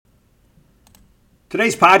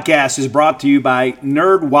Today's podcast is brought to you by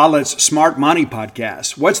NerdWallet's Smart Money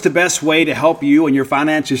Podcast. What's the best way to help you and your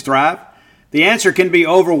finances thrive? The answer can be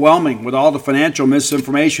overwhelming with all the financial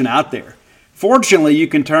misinformation out there. Fortunately, you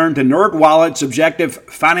can turn to NerdWallet's objective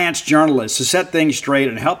finance journalists to set things straight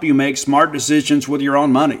and help you make smart decisions with your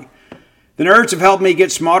own money. The nerds have helped me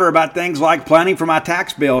get smarter about things like planning for my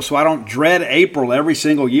tax bill so I don't dread April every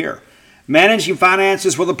single year, managing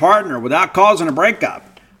finances with a partner without causing a breakup,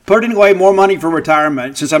 putting away more money for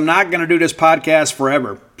retirement since I'm not going to do this podcast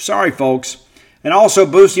forever. Sorry, folks. And also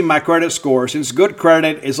boosting my credit score since good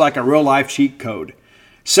credit is like a real-life cheat code.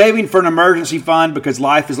 Saving for an emergency fund because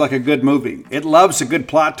life is like a good movie. It loves a good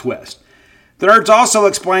plot twist. The nerds also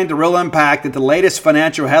explain the real impact that the latest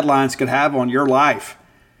financial headlines could have on your life.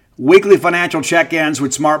 Weekly financial check-ins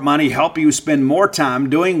with Smart Money help you spend more time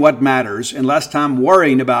doing what matters and less time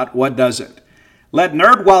worrying about what doesn't. Let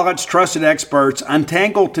NerdWallet's trusted experts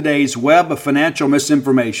untangle today's web of financial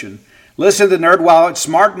misinformation. Listen to the NerdWallet's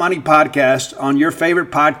Smart Money Podcast on your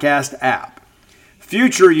favorite podcast app.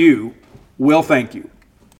 Future you will thank you.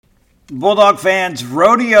 Bulldog fans,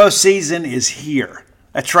 rodeo season is here.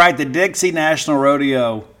 That's right, the Dixie National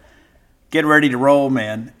Rodeo. Get ready to roll,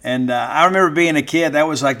 man. And I remember being a kid, that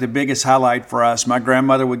was like the biggest highlight for us. My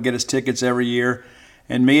grandmother would get us tickets every year.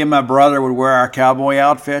 And me and my brother would wear our cowboy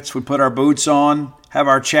outfits. We'd put our boots on, have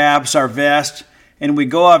our chaps, our vest, and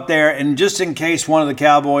we'd go up there. And just in case one of the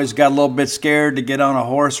cowboys got a little bit scared to get on a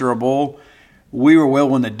horse or a bull, we were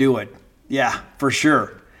willing to do it. Yeah, for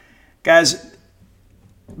sure. Guys,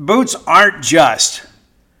 boots aren't just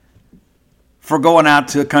for going out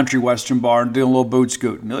to a country western bar and doing a little boot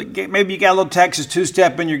scooting. Maybe you got a little Texas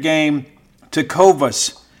two-step in your game.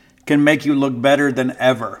 Tecovas can make you look better than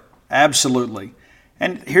ever. Absolutely.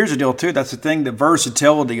 And here's the deal, too. That's the thing, the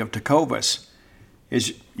versatility of Tecovas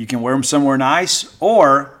is you can wear them somewhere nice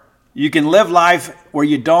or you can live life where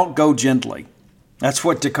you don't go gently. That's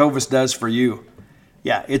what Tecovas does for you.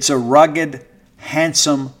 Yeah, it's a rugged,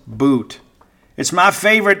 handsome boot. It's my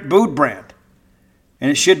favorite boot brand, and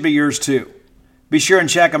it should be yours, too. Be sure and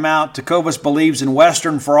check them out. Tecovas believes in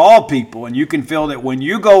Western for all people, and you can feel that when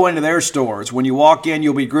you go into their stores. When you walk in,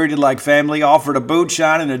 you'll be greeted like family, offered a boot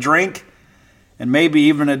shine and a drink, and maybe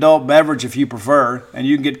even an adult beverage if you prefer, and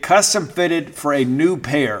you can get custom fitted for a new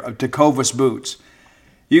pair of Tecovas boots.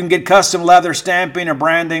 You can get custom leather stamping or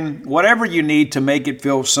branding, whatever you need to make it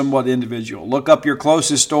feel somewhat individual. Look up your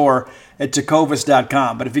closest store at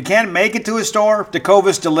tecovas.com. But if you can't make it to a store,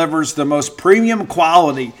 Tecovas delivers the most premium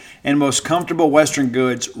quality and most comfortable Western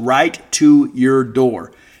goods right to your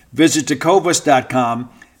door. Visit tecovas.com.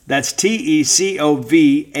 That's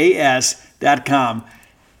tecovas.com.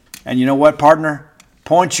 And you know what, partner?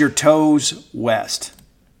 Point your toes west.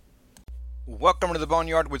 Welcome to the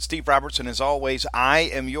Boneyard with Steve Robertson. As always, I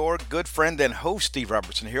am your good friend and host, Steve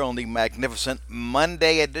Robertson, here on the magnificent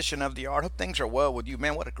Monday edition of The Yard. Hope things are well with you.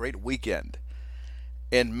 Man, what a great weekend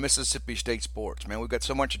in Mississippi State sports. Man, we've got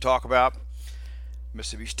so much to talk about.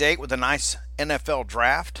 Mississippi State with a nice NFL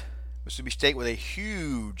draft. Mississippi State with a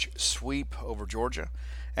huge sweep over Georgia.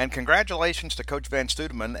 And congratulations to Coach Van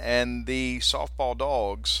Studeman and the softball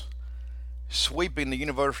Dogs sweeping the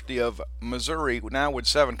University of Missouri, now with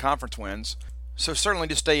 7 conference wins. So certainly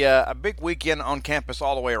just a big weekend on campus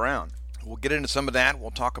all the way around. We'll get into some of that.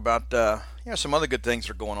 We'll talk about some other good things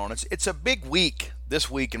that are going on. It's a big week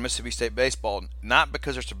this week in Mississippi State baseball, not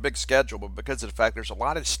because there's a big schedule, but because of the fact there's a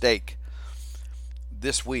lot at stake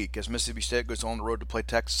this week as Mississippi State goes on the road to play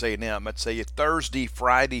Texas A&M. It's a Thursday,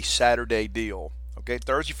 Friday, Saturday deal. Okay,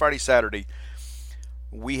 Thursday, Friday, Saturday.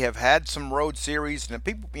 We have had some road series, and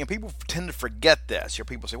people tend to forget this.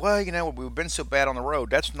 People say, well, we've been so bad on the road.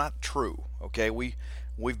 That's not true, okay? We've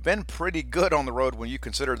been pretty good on the road when you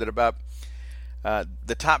consider that about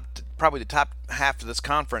the top half of this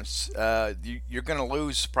conference, you're going to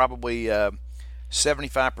lose probably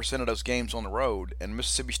 75% of those games on the road, and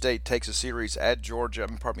Mississippi State takes a series at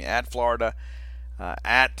at Florida,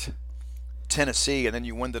 at Tennessee, and then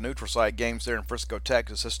you win the neutral site games there in Frisco,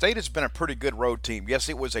 Texas. So State has been a pretty good road team. Yes,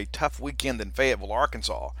 it was a tough weekend in Fayetteville,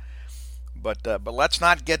 Arkansas, but let's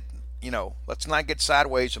not get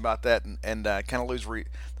sideways about that and kind of lose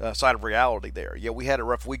the side of reality there. Yeah, we had a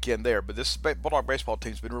rough weekend there, but this Bulldog baseball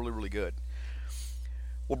team's been really, really good.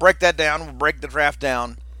 We'll break that down. We'll break the draft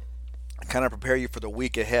down and kind of prepare you for the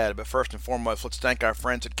week ahead. But first and foremost, let's thank our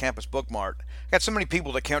friends at Campus Bookmart. I got so many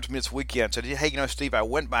people that came up to me this weekend and said, hey, Steve, I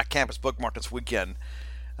went by Campus Bookmart this weekend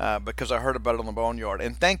because I heard about it on the Boneyard.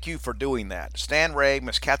 And thank you for doing that. Stan Ray,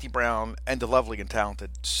 Miss Kathy Brown, and the lovely and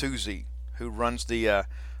talented Susie, who runs the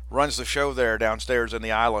show there downstairs in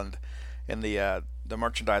the island in the the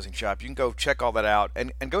merchandising shop. You can go check all that out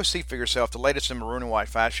and go see for yourself the latest in maroon and white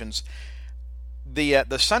fashions.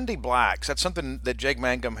 The Sunday blacks, that's something that Jake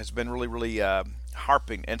Mangum has been really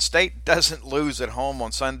harping. And State doesn't lose at home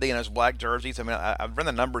on Sunday in those black jerseys. I mean, I've run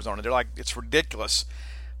the numbers on it. They're like, it's ridiculous.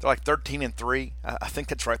 They're like 13-3. I think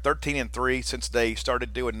that's right, 13-3 since they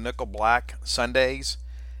started doing nickel black Sundays.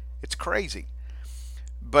 It's crazy.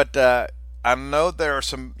 But I know there are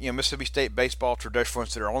some Mississippi State baseball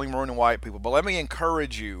traditionalists that are only maroon and white people. But let me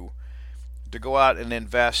encourage you to go out and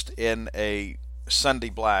invest in a Sunday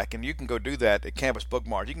black, and you can go do that at Campus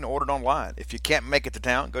Bookmart. You can order it online. If you can't make it to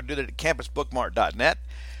town, go do that at campusbookmart.net.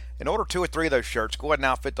 And order 2 or 3 of those shirts. Go ahead and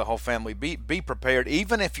outfit the whole family. Be prepared.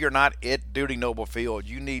 Even if you're not at Dudy Noble Field,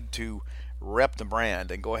 you need to rep the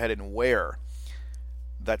brand and go ahead and wear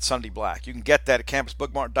that Sunday black. You can get that at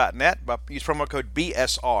campusbookmart.net. Use promo code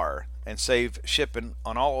BSR and save shipping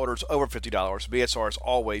on all orders over $50. BSR, as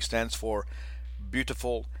always, stands for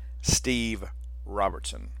Beautiful Steve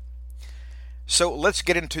Robertson. So let's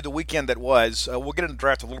get into the weekend that was. We'll get into the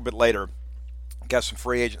draft a little bit later. Got some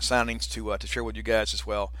free agent signings to share with you guys as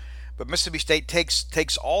well. But Mississippi State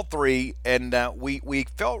takes all 3, and we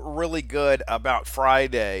felt really good about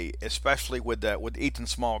Friday, especially with Ethan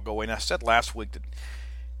Small going. I said last week that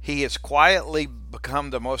he has quietly become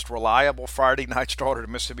the most reliable Friday night starter that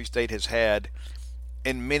Mississippi State has had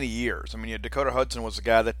in many years. I mean, Dakota Hudson was a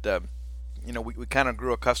guy that we kind of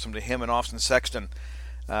grew accustomed to him and Austin Sexton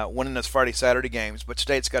winning those Friday-Saturday games. But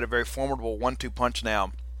State's got a very formidable 1-2 punch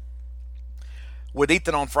now with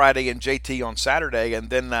Ethan on Friday and JT on Saturday, and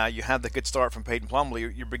then you have the good start from Peyton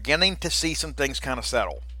Plumlee. You're beginning to see some things kind of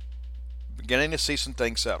settle. But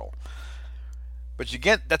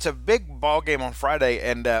that's a big ball game on Friday,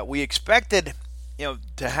 and we expected,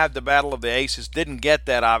 to have the battle of the aces. Didn't get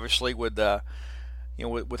that, obviously, with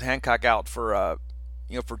Hancock out for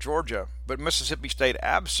Georgia. But Mississippi State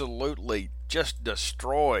absolutely just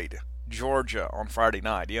destroyed Georgia on Friday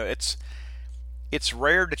night. It's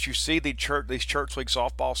rare that you see these church league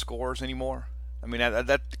softball scores anymore. I mean,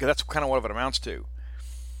 that's kind of what it amounts to.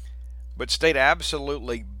 But State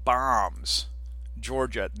absolutely bombs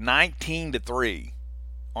Georgia 19-3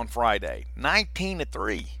 on Friday.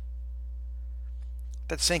 19-3.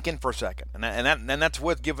 Let's sink in for a second, and that's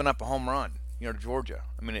with giving up a home run, to Georgia.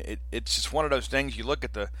 I mean, it's just one of those things. You look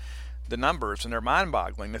at the numbers, and they're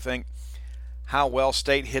mind-boggling to think how well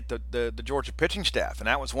State hit the Georgia pitching staff. And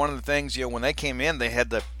that was one of the things, when they came in, they had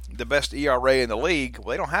the best ERA in the league. Well,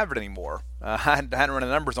 they don't have it anymore. I hadn't run the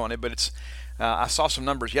numbers on it, but I saw some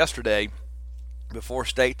numbers yesterday before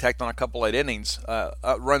State tacked on a couple late innings,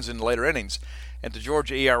 runs in the later innings, and the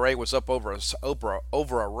Georgia ERA was up over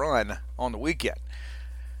a run on the weekend.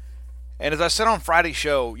 And as I said on Friday's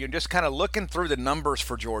show, just kind of looking through the numbers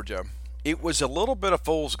for Georgia, it was a little bit of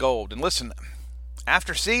fool's gold. And listen,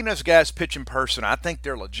 after seeing those guys pitch in person, I think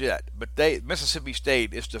they're legit. But Mississippi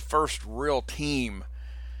State is the first real team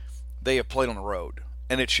they have played on the road,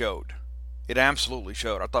 and it showed. It absolutely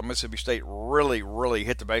showed. I thought Mississippi State really, really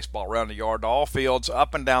hit the baseball around the yard, to all fields,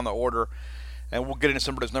 up and down the order, and we'll get into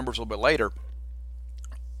some of those numbers a little bit later.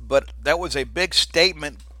 But that was a big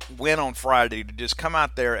statement win on Friday to just come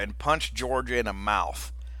out there and punch Georgia in the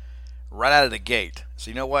mouth right out of the gate.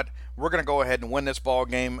 So you know what? We're going to go ahead and win this ball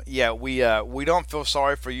game. Yeah, we don't feel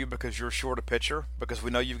sorry for you because you're short a pitcher, because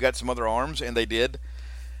we know you've got some other arms, and they did.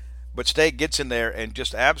 But State gets in there and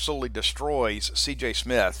just absolutely destroys C.J.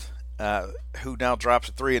 Smith, who now drops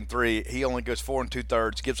at 3-3. He only goes 4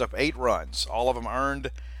 2/3, gives up 8 runs, all of them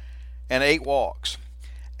earned, and 8 walks.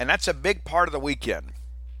 And that's a big part of the weekend.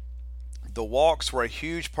 The walks were a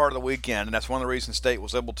huge part of the weekend, and that's one of the reasons State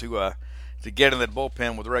was able to get in that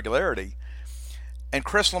bullpen with regularity. And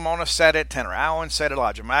Chris Lemonis said it, Tanner Allen said it,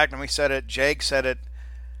 Elijah McNamee said it, Jake said it.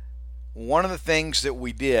 One of the things that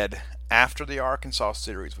we did after the Arkansas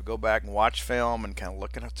series, we go back and watch film and kind of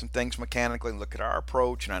look at some things mechanically, look at our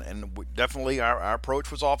approach, and definitely our approach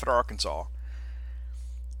was off at Arkansas.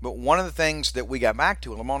 But one of the things that we got back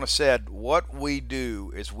to, and Lemonis said, what we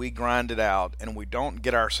do is we grind it out and we don't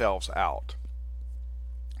get ourselves out.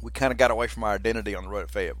 We kind of got away from our identity on the road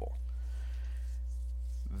at Fayetteville.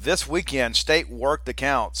 This weekend, State worked the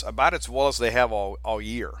counts about as well as they have all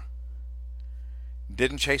year.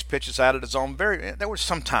 Didn't chase pitches out of the zone. There were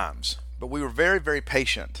some times, but we were very, very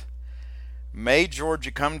patient. Made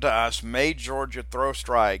Georgia come to us, made Georgia throw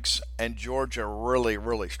strikes, and Georgia really,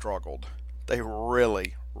 really struggled. They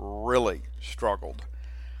really, really struggled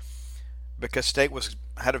because State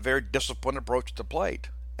had a very disciplined approach to the plate.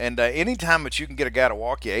 And any time that you can get a guy to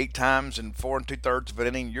walk you 8 times in 4 2/3 of an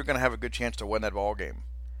inning, you're going to have a good chance to win that ball game.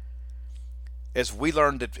 As we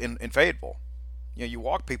learned it in Fayetteville, you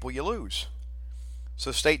walk people, you lose.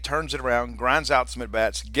 So State turns it around, grinds out some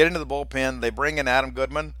at-bats, get into the bullpen. They bring in Adam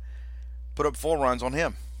Goodman, put up 4 runs on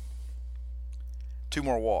him. 2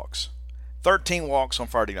 more walks. 13 walks on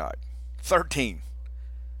Friday night. 13.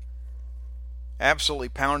 Absolutely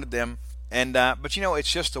pounded them. And but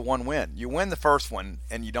it's just a one win. You win the first one,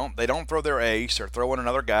 and they don't throw their ace or throw in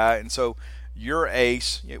another guy, and so your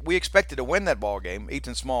ace. We expected to win that ball game,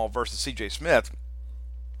 Ethan Small versus C.J. Smith,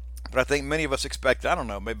 but I think many of us expected, I don't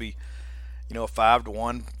know, maybe a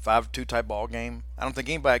 5-1, 5-2 type ball game. I don't think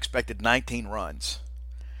anybody expected 19 runs.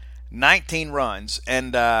 19 runs,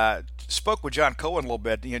 and spoke with John Cohen a little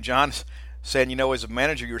bit. John saying, as a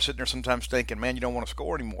manager, you're sitting there sometimes thinking, man, you don't want to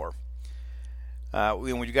score anymore.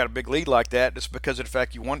 When you got a big lead like that, it's because of the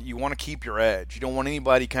fact you want to keep your edge. You don't want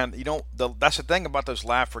anybody that's the thing about those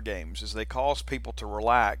laugher games is they cause people to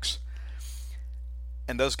relax.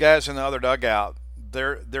 And those guys in the other dugout,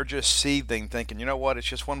 they're just seething, thinking, you know what, it's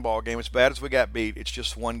just one ball game. As bad as we got beat, it's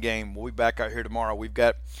just one game. We'll be back out here tomorrow. We've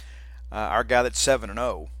got our guy that's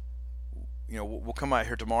 7-0. We'll come out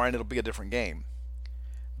here tomorrow and it'll be a different game.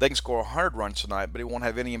 They can score 100 runs tonight, but it won't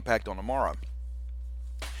have any impact on tomorrow.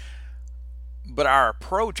 But our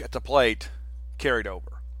approach at the plate carried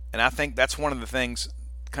over. And I think that's one of the things,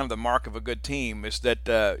 kind of the mark of a good team, is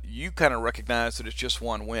that you kind of recognize that it's just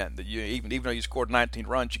one win. That you even though you scored 19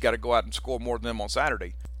 runs, you got to go out and score more than them on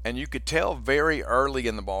Saturday. And you could tell very early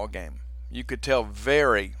in the ball game. You could tell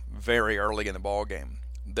very, very early in the ball game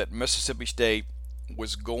that Mississippi State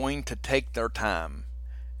was going to take their time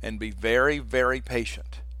and be very, very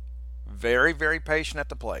patient. Very, very patient at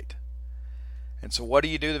the plate. And so what do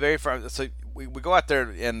you do the very first? So we go out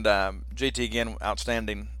there, and JT again,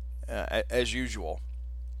 outstanding as usual.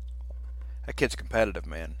 That kid's competitive,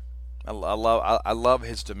 man. I love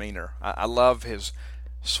his demeanor. I love his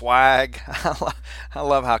swag. I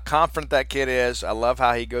love how confident that kid is. I love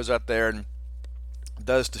how he goes out there and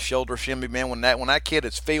does the shoulder shimmy, man. When that kid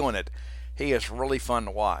is feeling it, he is really fun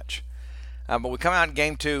to watch. But we come out in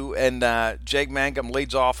game 2, and Jake Mangum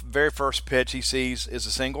leads off. Very first pitch he sees is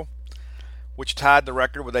a single, which tied the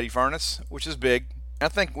record with Eddie Furness, which is big. I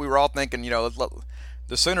think we were all thinking,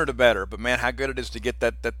 the sooner the better. But, man, how good it is to get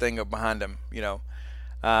that thing up behind him,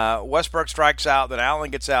 Westbrook strikes out, then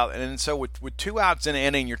Allen gets out. And then so with 2 outs in the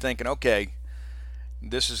inning, you're thinking, okay,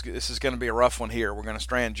 this is going to be a rough one here. We're going to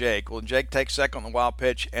strand Jake. Well, Jake takes second on the wild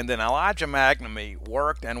pitch. And then Elijah McNamee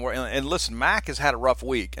worked. And listen, Mac has had a rough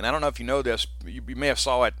week. And I don't know if you know this. You may have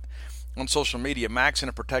saw it on social media. Mac's in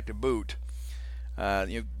a protective boot.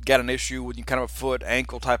 Got an issue with kind of a foot,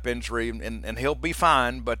 ankle type injury, and he'll be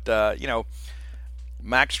fine. But,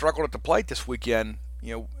 Mac struggled at the plate this weekend.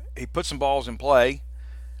 He put some balls in play,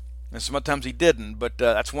 and sometimes he didn't. But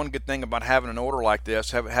that's one good thing about having an order like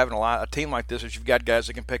this, having a team like this, is you've got guys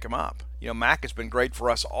that can pick him up. Mac has been great for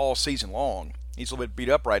us all season long. He's a little bit beat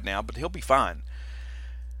up right now, but he'll be fine.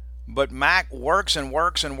 But Mac works and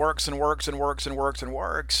works and works and works and works and works and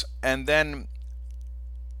works, and then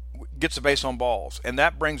gets a base on balls, and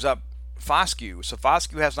that brings up Foscue. So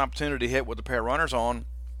Foscue has an opportunity to hit with a pair of runners on,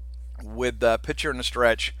 with the pitcher in the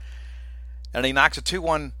stretch, and he knocks a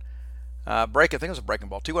 2-1 break. I think it was a breaking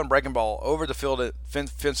ball. 2-1 breaking ball over the field at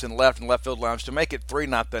fence in left field lounge to make it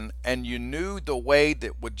 3-0. And you knew the way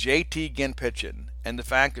that with JT again pitching, and the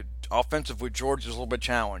fact that offensively Georgia is a little bit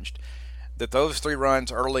challenged, that those 3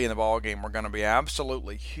 runs early in the ball game were going to be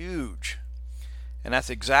absolutely huge. And that's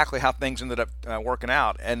exactly how things ended up working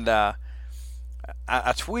out. And I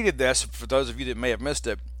tweeted this for those of you that may have missed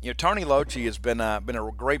it. Tony Loche has been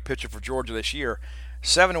a great pitcher for Georgia this year.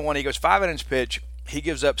 7-1. He goes 5 innings pitch. He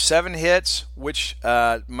gives up 7 hits, which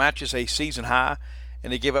matches a season high,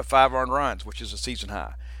 and he gave up 5 earned runs, which is a season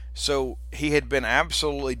high. So he had been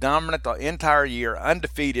absolutely dominant the entire year,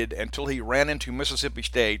 undefeated, until he ran into Mississippi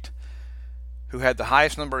State, who had the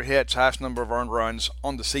highest number of hits, highest number of earned runs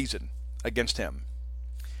on the season against him.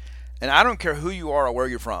 And I don't care who you are or where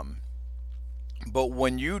you're from, but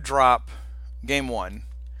when you drop game 1,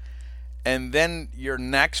 and then your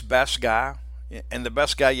next best guy, and the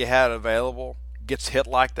best guy you had available, gets hit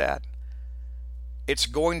like that, it's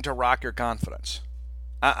going to rock your confidence.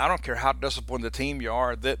 I don't care how disciplined the team you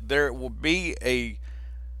are, that there will be a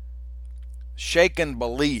shaken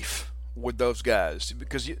belief with those guys,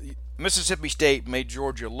 because Mississippi State made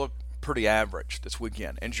Georgia look pretty average this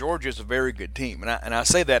weekend, and Georgia is a very good team, and I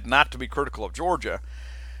say that not to be critical of Georgia,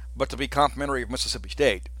 but to be complimentary of Mississippi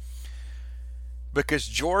State, because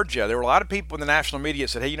Georgia, there were a lot of people in the national media that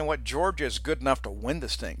said, hey, you know what, Georgia is good enough to win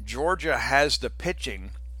this thing. Georgia has the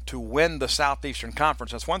pitching to win the Southeastern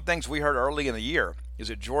Conference. That's one of the things we heard early in the year, is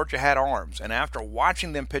that Georgia had arms, and after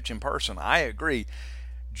watching them pitch in person, I agree,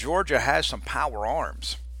 Georgia has some power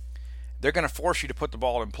arms. they're going to force you to put the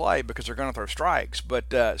ball in play because they're going to throw strikes.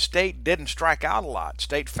 But State didn't strike out a lot.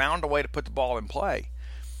 State found a way to put the ball in play.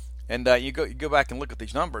 And you go back and look at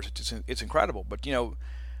these numbers. It's incredible. But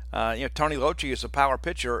Tony Loche is a power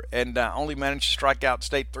pitcher and only managed to strike out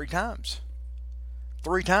State 3 times.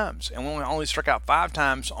 3 times, and we only struck out 5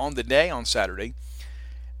 times on the day on Saturday.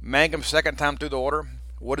 Mangum, second time through the order.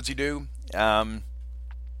 What does he do?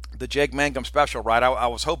 The Jake Mangum special, right? I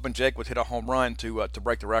was hoping Jake would hit a home run to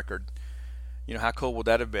break the record. How cool would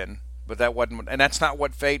that have been? But that wasn't, and that's not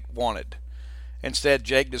what fate wanted. Instead,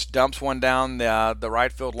 Jake just dumps one down the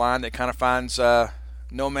right field line that kind of finds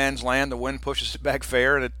no man's land. The wind pushes it back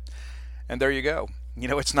fair, and there you go.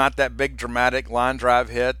 It's not that big dramatic line drive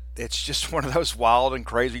hit. It's just one of those wild and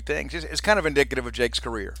crazy things. It's kind of indicative of Jake's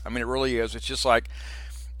career. I mean, it really is. It's just like,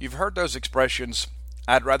 you've heard those expressions,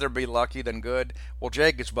 I'd rather be lucky than good. Well,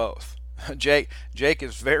 Jake is both. Jake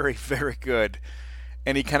is very, very good,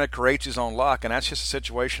 and he kind of creates his own luck, and that's just a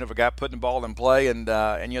situation of a guy putting the ball in play, and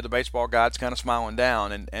the baseball god's kind of smiling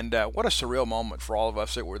down, and what a surreal moment for all of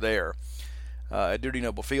us that were there at Dudy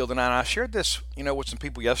Noble Field. And I shared this, with some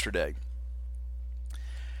people yesterday.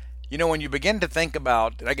 When you begin to think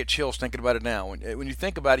about, and I get chills thinking about it now, when you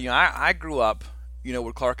think about it, I grew up,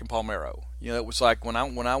 with Clark and Palmero. It was like when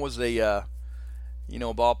I was a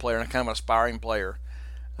ball player and kind of an aspiring player,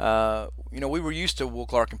 we were used to Will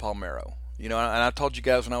Clark and Palmero. And I told you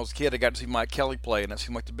guys when I was a kid, I got to see Mike Kelly play, and that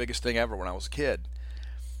seemed like the biggest thing ever when I was a kid.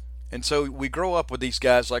 And so we grow up with these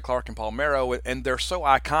guys like Clark and Palmero, and they're so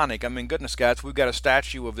iconic. I mean, goodness, guys, we've got a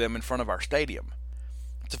statue of them in front of our stadium.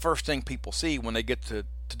 It's the first thing people see when they get to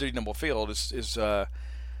Dudy Noble Field is Thunder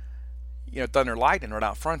Lightning right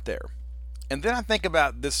out front there. And then I think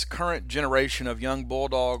about this current generation of young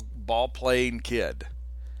Bulldog ball-playing kid.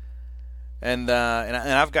 And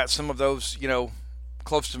I've got some of those,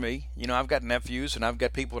 close to me. I've got nephews and I've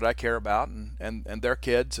got people that I care about and their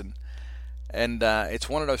kids. And it's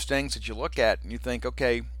one of those things that you look at and you think,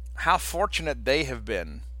 okay, how fortunate they have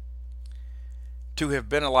been to have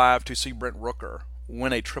been alive to see Brent Rooker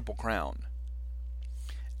win a Triple Crown.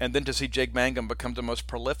 And then to see Jake Mangum become the most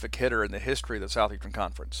prolific hitter in the history of the Southeastern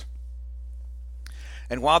Conference.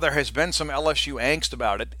 And while there has been some LSU angst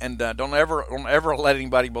about it, and don't ever let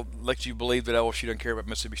anybody let you believe that LSU doesn't care about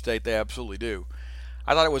Mississippi State, they absolutely do.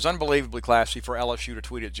 I thought it was unbelievably classy for LSU to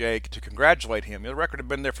tweet at Jake to congratulate him. The record had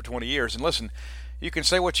been there for 20 years. And listen, you can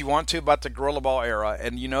say what you want to about the Gorilla Ball era,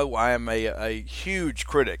 and I am a huge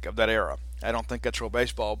critic of that era. I don't think that's real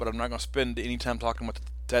baseball, but I'm not going to spend any time talking about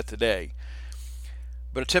that today.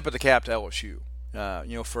 But a tip of the cap to LSU,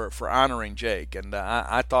 for honoring Jake. And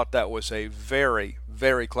I thought that was a very,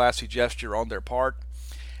 very classy gesture on their part.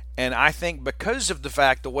 And I think because of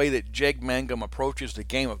the way that Jake Mangum approaches the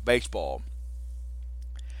game of baseball,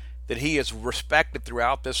 that he is respected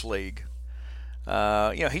throughout this league.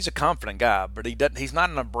 He's a confident guy, but he's not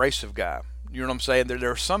an abrasive guy. You know what I'm saying?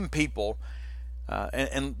 There are some people,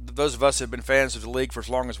 and those of us who have been fans of the league for as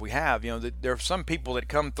long as we have, there are some people that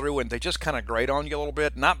come through and they just kind of grate on you a little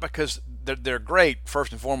bit, not because they're great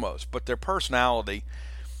first and foremost, but their personality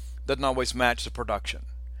doesn't always match the production.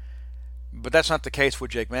 But that's not the case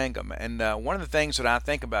with Jake Mangum. And one of the things that I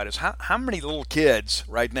think about is how many little kids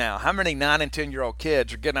right now, how many 9 and 10-year-old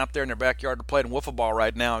kids are getting out there in their backyard to play wiffle ball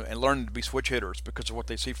right now and learning to be switch hitters because of what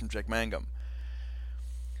they see from Jake Mangum.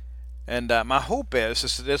 And my hope is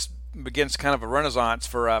this begins kind of a renaissance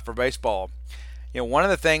for baseball. One of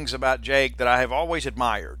the things about Jake that I have always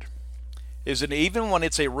admired is that even when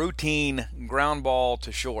it's a routine ground ball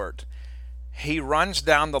to short, he runs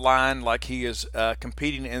down the line like he is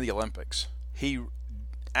competing in the Olympics. He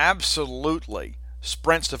absolutely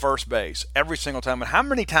sprints to first base every single time. And how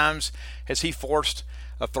many times has he forced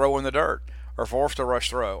a throw in the dirt or forced a rush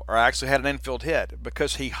throw or actually had an infield hit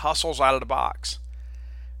because he hustles out of the box?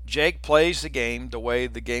 Jake plays the game the way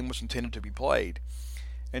the game was intended to be played.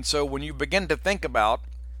 And so when you begin to think about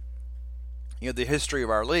the history of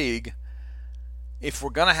our league, if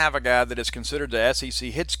we're going to have a guy that is considered the SEC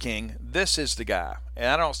hits king, this is the guy. And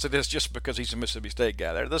I don't say this just because he's a Mississippi State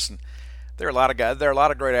guy. There are a lot of guys. There are a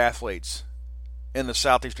lot of great athletes in the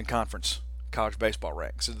Southeastern Conference college baseball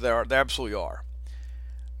ranks. There absolutely are.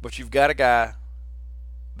 But you've got a guy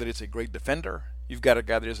that is a great defender. You've got a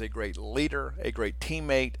guy that is a great leader, a great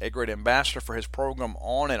teammate, a great ambassador for his program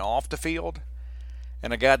on and off the field,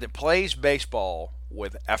 and a guy that plays baseball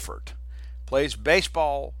with effort, plays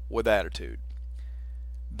baseball with attitude.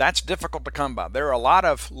 That's difficult to come by. There are a lot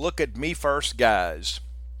of look-at-me-first guys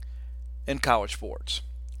in college sports,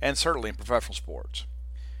 and certainly in professional sports.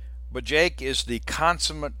 But Jake is the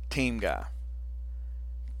consummate team guy.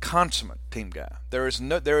 Consummate team guy. There is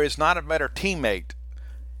not a better teammate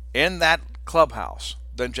in that clubhouse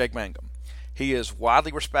than Jake Mangum. He is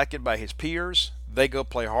widely respected by his peers. They go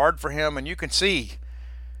play hard for him, and you can see,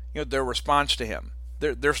 their response to him.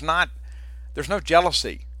 There's no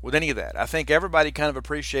jealousy with any of that. I think everybody kind of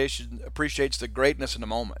appreciates the greatness in the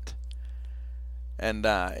moment. And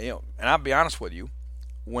and I'll be honest with you,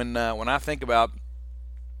 when I think about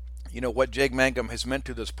what Jake Mangum has meant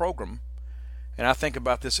to this program, and I think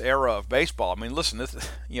about this era of baseball. I mean, listen, this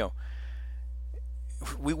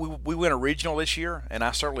we win a regional this year, and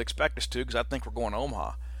I certainly expect us to because I think we're going to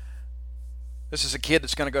Omaha. This is a kid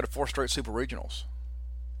that's going to go to 4 straight Super Regionals.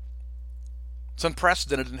 It's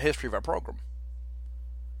unprecedented in the history of our program.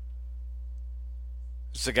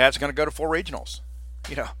 It's a guy that's going to go to 4 regionals.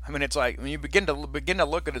 It's like when you begin to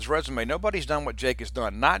look at his resume, nobody's done what Jake has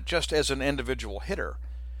done, not just as an individual hitter,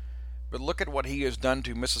 but look at what he has done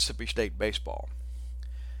to Mississippi State baseball.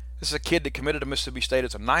 This is a kid that committed to Mississippi State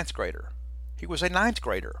as a 9th grader. He was a 9th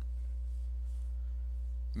grader.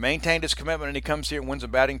 Maintained his commitment, and he comes here and wins a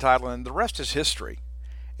batting title, and the rest is history.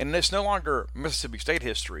 And it's no longer Mississippi State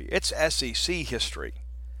history. It's SEC history.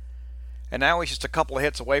 And now he's just a couple of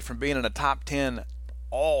hits away from being in the top 10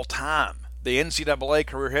 all time. The NCAA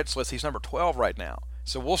career hits list, he's number 12 right now.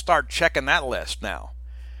 So we'll start checking that list now.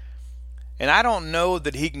 And I don't know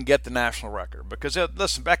that he can get the national record because,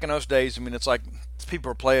 listen, back in those days, it's like people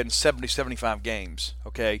were playing 70, 75 games,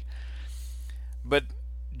 okay? But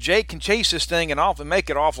Jake can chase this thing and make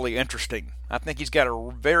it awfully interesting. I think he's got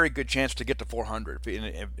a very good chance to get to 400.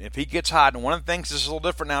 If he gets hot, and one of the things is a little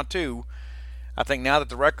different now, too, I think now that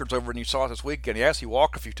the record's over and you saw it this weekend, he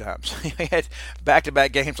walked a few times. He had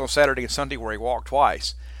back-to-back games on Saturday and Sunday where he walked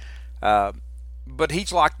twice. But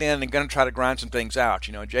he's locked in and going to try to grind some things out.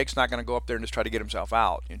 Jake's not going to go up there and just try to get himself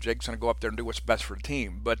out. Jake's going to go up there and do what's best for the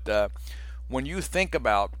team. But when you think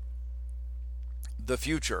about the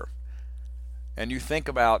future and you think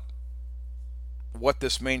about what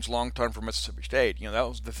this means long-term for Mississippi State, that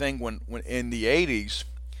was the thing when in the 80s,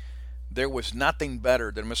 there was nothing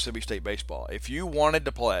better than Mississippi State baseball. If you wanted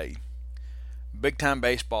to play big-time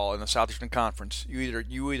baseball in the Southeastern Conference,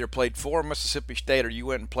 you either played for Mississippi State or you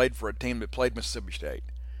went and played for a team that played Mississippi State.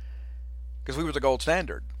 Because we were the gold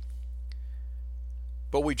standard.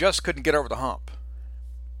 But we just couldn't get over the hump.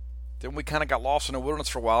 Then we kind of got lost in the wilderness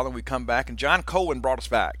for a while, and we come back, and John Cohen brought us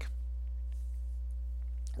back.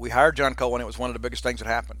 We hired John Cohen. It was one of the biggest things that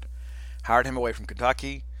happened. Hired him away from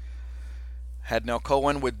Kentucky. Had Nell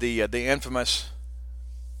Cohen with the infamous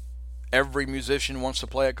every musician wants to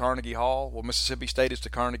play at Carnegie Hall. Well, Mississippi State is the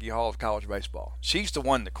Carnegie Hall of college baseball. She's the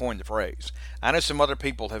one that coined the phrase. I know some other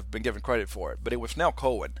people have been given credit for it, but it was Nell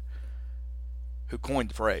Cohen who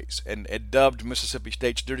coined the phrase and dubbed Mississippi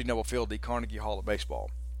State's Dudy Noble Field the Carnegie Hall of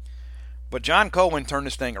baseball. But John Cohen turned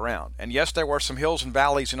this thing around. And yes, there were some hills and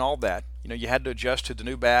valleys and all that. You had to adjust to the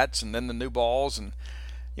new bats and then the new balls, and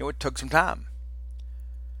it took some time.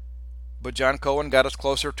 But John Cohen got us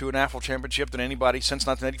closer to a national championship than anybody since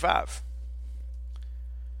 1985.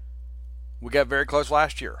 We got very close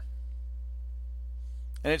last year.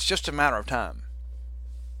 And it's just a matter of time.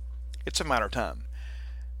 It's a matter of time.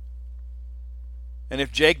 And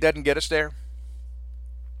if Jake doesn't get us there,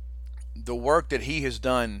 the work that he has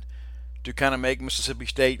done to kind of make Mississippi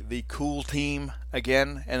State the cool team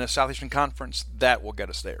again in the Southeastern Conference, that will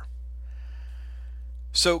get us there.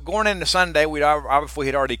 So going into Sunday, we obviously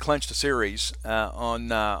had already clinched the series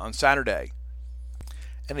on Saturday,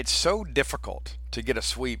 and it's so difficult to get a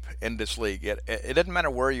sweep in this league. It doesn't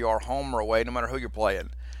matter where you are, home or away, no matter who you're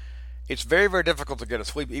playing. It's very, very difficult to get a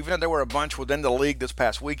sweep. Even though there were a bunch within the league this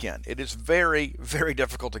past weekend, it is very, very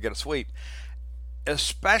difficult to get a sweep.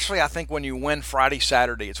 Especially, I think, when you win Friday,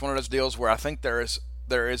 Saturday. It's one of those deals where I think there is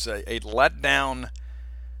a letdown,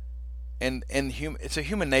 and it's a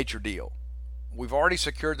human nature deal. We've already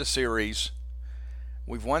secured the series.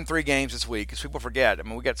 We've won 3 games this week, because people forget.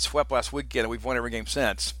 We got swept last weekend, and we've won every game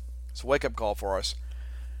since. It's a wake-up call for us.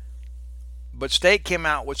 But State came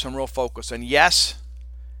out with some real focus. And yes,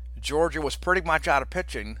 Georgia was pretty much out of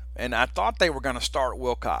pitching, and I thought they were going to start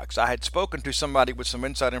Wilcox. I had spoken to somebody with some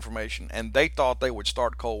inside information, and they thought they would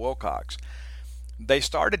start Cole Wilcox. They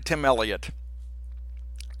started Tim Elliott,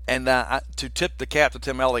 and to tip the cap to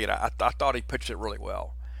Tim Elliott, I thought he pitched it really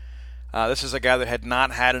well. This is a guy that had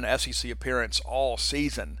not had an SEC appearance all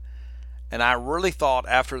season, and I really thought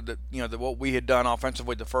after what we had done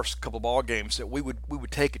offensively the first couple of ball games that we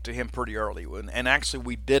would take it to him pretty early, and actually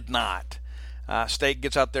we did not. State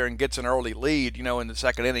gets out there and gets an early lead, in the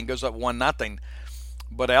second inning, goes up 1-0.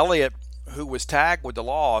 But Elliott, who was tagged with the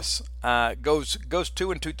loss, goes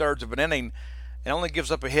 2 2/3 of an inning and only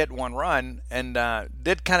gives up a hit, 1 run, and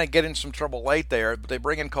did kind of get in some trouble late there. But they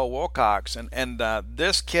bring in Cole Wilcox, and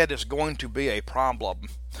this kid is going to be a problem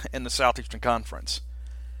in the Southeastern Conference.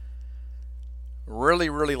 Really,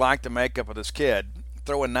 really like the makeup of this kid.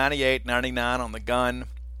 Throwing 98, 99 on the gun,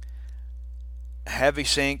 heavy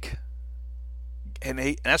sink.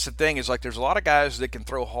 And that's the thing, is like there's a lot of guys that can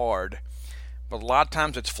throw hard, but a lot of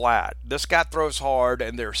times it's flat. This guy throws hard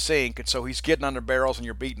and they're sink, and so he's getting under barrels and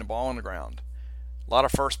you're beating the ball on the ground. A lot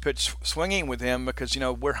of first pitch swinging with him because,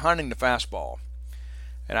 we're hunting the fastball.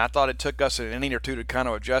 And I thought it took us an inning or two to kind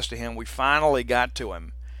of adjust to him. We finally got to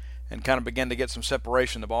him and kind of began to get some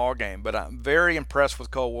separation in the ball game. But I'm very impressed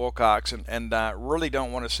with Cole Wilcox, and really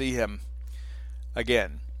don't want to see him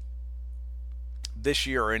again this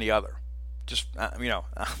year or any other. Just,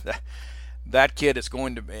 that kid is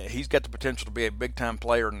going to be, he's got the potential to be a big-time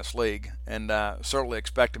player in this league, and certainly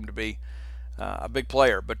expect him to be a big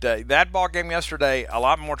player. But that ball game yesterday, a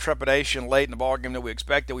lot more trepidation late in the ball game than we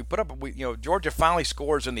expected. We put up, Georgia finally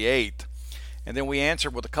scores in the 8th, and then we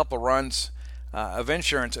answered with a couple of runs of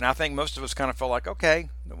insurance, and I think most of us kind of felt like, okay,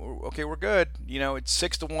 we're good. It's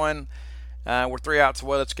 6-1. We're 3 outs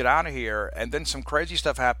away. Let's get out of here. And then some crazy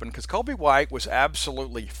stuff happened because Colby White was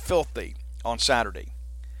absolutely filthy on Saturday.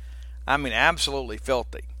 I mean, absolutely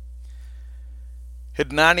filthy.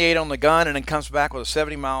 Hit 98 on the gun and then comes back with a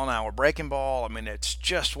 70-mile-an-hour breaking ball. I mean, it's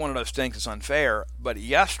just one of those things that's unfair. But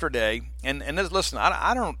yesterday, and listen,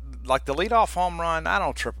 I don't, like the leadoff home run, I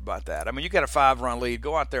don't trip about that. I mean, you got a 5-run lead.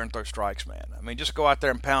 Go out there and throw strikes, man. I mean, just go out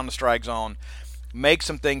there and pound the strike zone. Make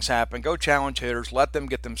some things happen. Go challenge hitters. Let them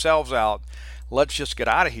get themselves out. Let's just get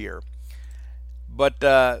out of here.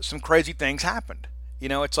 But some crazy things happened.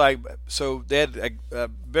 It's like, so they had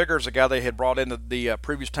Biggers, a guy they had brought in the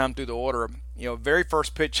previous time through the order. Very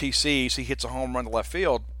first pitch he sees, he hits a home run to left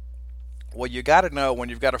field. Well, you got to know when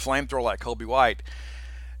you've got a flamethrower like Colby White,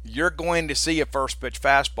 you're going to see a first pitch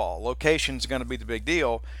fastball. Location's going to be the big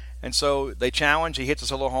deal. And so they challenge, he hits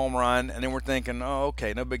us a little home run, and then we're thinking, oh,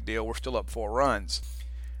 okay, no big deal. We're still up 4 runs.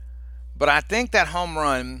 But I think that home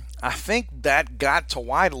run, that got to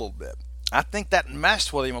White a little bit. I think that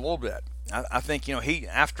messed with him a little bit. I think, he,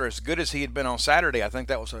 after as good as he had been on Saturday, I think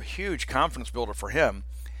that was a huge confidence builder for him.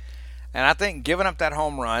 And I think giving up that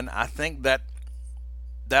home run, I think that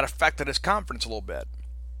affected his confidence a little bit.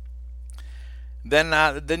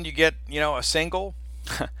 Then you get, a single,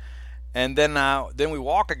 and then we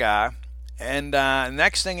walk a guy, and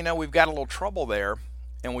next thing you know, we've got a little trouble there,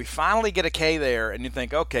 and we finally get a K there, and you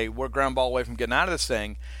think, okay, we're ground ball away from getting out of this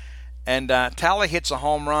thing. And Talley hits a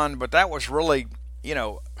home run, but that was really,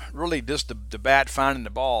 really just the bat finding the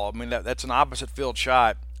ball. I mean, that's an opposite field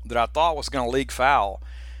shot that I thought was going to leak foul.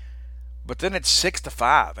 But then it's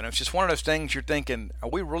 6-5, and it's just one of those things you're thinking, are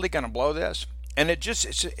we really going to blow this? And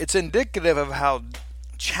it's indicative of how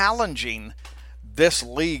challenging this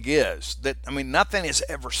league is. That, I mean, nothing is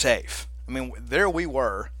ever safe. I mean, there we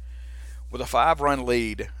were with a 5-run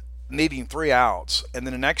lead, needing 3 outs, and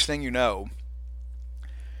then the next thing you know,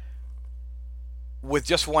 with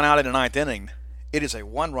just 1 out in the 9th inning, it is a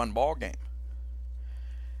 1-run ball game.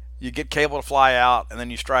 You get Cable to fly out, and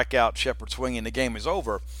then you strike out Shepard swinging, the game is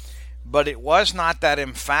over. But it was not that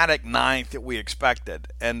emphatic 9th that we expected.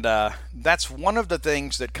 And that's one of the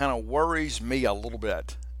things that kind of worries me a little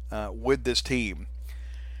bit with this team.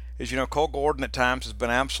 Is, Cole Gordon at times has been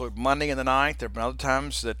absolute money in the 9th. There have been other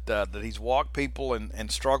times that he's walked people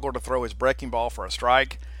and struggled to throw his breaking ball for a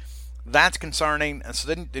strike. That's concerning. And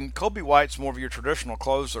so then Colby White's more of your traditional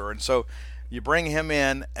closer. And so you bring him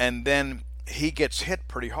in, and then he gets hit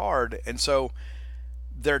pretty hard. And so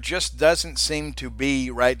there just doesn't seem to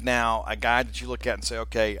be right now a guy that you look at and say,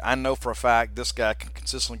 okay, I know for a fact this guy can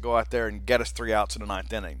consistently go out there and get us 3 outs in the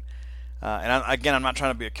 9th inning. I'm not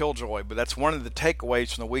trying to be a killjoy, but that's one of the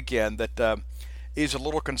takeaways from the weekend that is a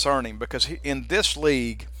little concerning, because in this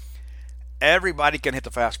league, everybody can hit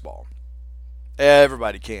the fastball.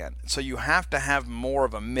 Everybody can. So you have to have more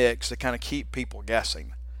of a mix to kind of keep people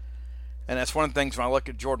guessing. And that's one of the things when I look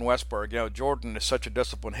at Jordan Westburg. Jordan is such a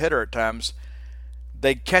disciplined hitter at times.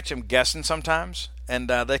 They catch him guessing sometimes, and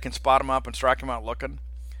they can spot him up and strike him out looking.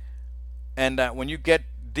 And when you get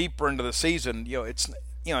deeper into the season, it's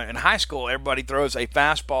in high school everybody throws a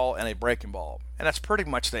fastball and a breaking ball, and that's pretty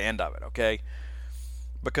much the end of it, okay?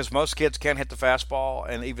 Because most kids can't hit the fastball,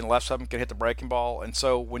 and even less of them can hit the breaking ball. And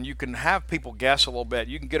so when you can have people guess a little bit,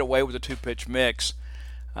 you can get away with a 2-pitch mix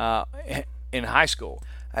in high school.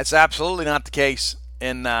 That's absolutely not the case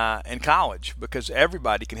in college, because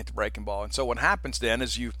everybody can hit the breaking ball. And so what happens then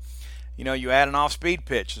is you add an off-speed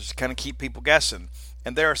pitch just to kind of keep people guessing.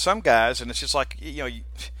 And there are some guys, and it's just like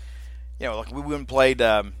like we went and played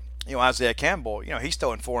Isaiah Campbell, he's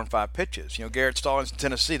throwing 4 and 5 pitches. Garrett Stallings in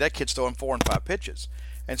Tennessee, that kid's throwing 4 and 5 pitches.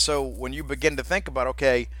 And so when you begin to think about,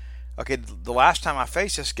 okay, the last time I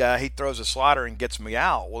face this guy, he throws a slider and gets me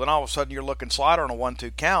out. Well, then all of a sudden you're looking slider on a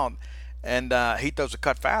 1-2 count, and he throws a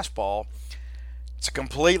cut fastball. It's a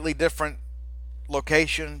completely different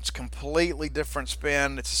location. It's a completely different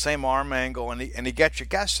spin. It's the same arm angle, and he gets you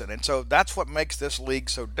guessing. And so that's what makes this league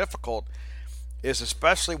so difficult, is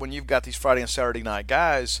especially when you've got these Friday and Saturday night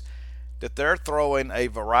guys, that they're throwing a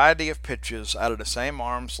variety of pitches out of the same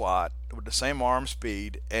arm slot with the same arm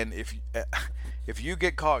speed, and if you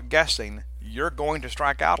get caught guessing, you're going to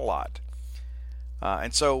strike out a lot.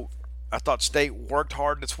 And so I thought State worked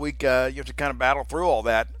hard this week. You have to kind of battle through all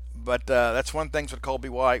that, but that's one thing with Colby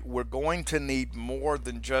White. We're going to need more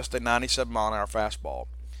than just a 97-mile-an-hour fastball,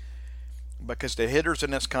 because the hitters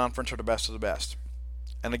in this conference are the best of the best.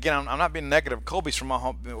 And again, I'm not being negative. Colby's from my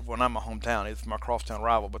hometown. He's from my crosstown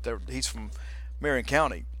rival, but he's from Marion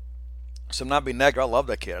County. So I'm not being negative. I love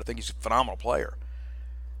that kid. I think he's a phenomenal player.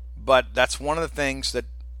 But that's one of the things that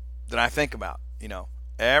I think about.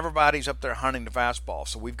 Everybody's up there hunting the fastball,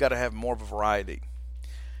 so we've got to have more of a variety.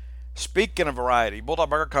 Speaking of variety,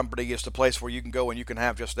 Bulldog Burger Company is the place where you can go and you can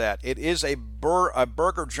have just that. It is a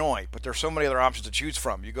burger joint, but there's so many other options to choose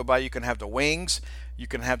from. You go by, you can have the wings, you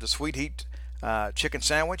can have the sweet heat chicken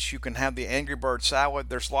sandwich, you can have the Angry Bird salad.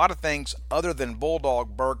 There's a lot of things other than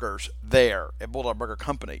Bulldog burgers there at Bulldog Burger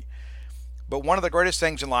Company. But one of the greatest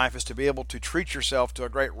things in life is to be able to treat yourself to a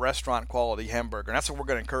great restaurant quality hamburger. And that's what we're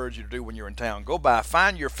going to encourage you to do when you're in town. Go by,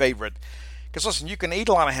 find your favorite. Because listen, you can eat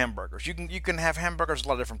a lot of hamburgers. You can have hamburgers a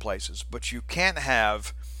lot of different places, but you can't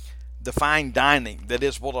have the fine dining that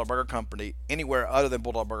is Bulldog Burger Company anywhere other than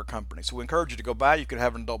Bulldog Burger Company. So we encourage you to go by. You can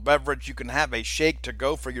have an adult beverage. You can have a shake to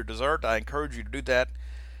go for your dessert. I encourage you to do that.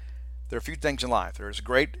 There are a few things in life. They're as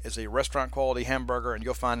great as a restaurant quality hamburger, and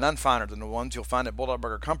you'll find none finer than the ones you'll find at Bulldog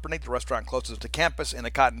Burger Company, the restaurant closest to campus in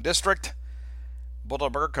the Cotton District.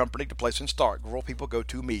 Bulldog Burger Company, the place in Stark. Rural people go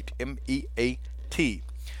to meet. MEAT.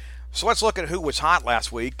 So let's look at who was hot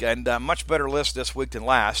last week, and a much better list this week than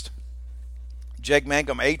last. Jake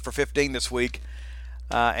Mangum, 8 for 15 this week,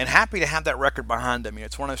 and happy to have that record behind him.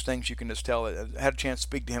 It's one of those things you can just tell. I had a chance to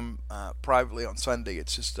speak to him privately on Sunday.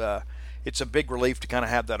 It's just it's a big relief to kind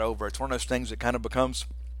of have that over. It's one of those things that kind of becomes,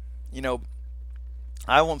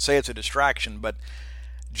 I won't say it's a distraction, but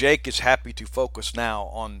Jake is happy to focus now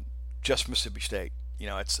on just Mississippi State.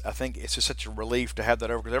 I think it's just such a relief to have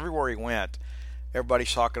that over, because everywhere he went,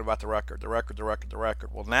 everybody's talking about the record.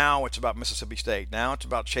 Well, now it's about Mississippi State. Now it's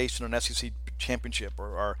about chasing an SEC championship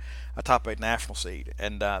or a top 8 national seed.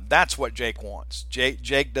 And that's what Jake wants.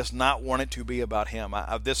 Jake does not want it to be about him.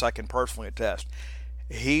 This I can personally attest.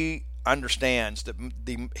 He understands that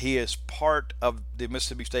he is part of the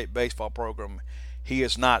Mississippi State baseball program. He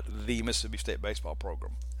is not the Mississippi State baseball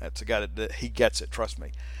program. That's a guy that he gets it, trust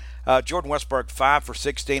me. Jordan Westberg, 5 for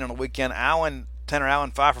 16 on the weekend. Tanner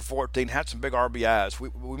Allen, 5 for 14, had some big RBIs.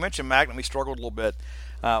 We mentioned Magnum, he struggled a little bit.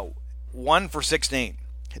 1 for 16.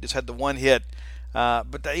 He just had the one hit.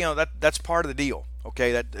 But that's part of the deal.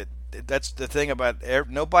 Okay, that's the thing about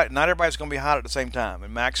not everybody's going to be hot at the same time.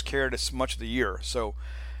 And Max carried us much of the year, so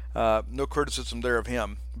no criticism there of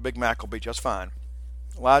him. Big Mac will be just fine.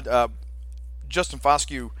 Justin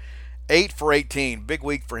Foscue, 8 for 18, big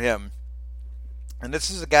week for him. And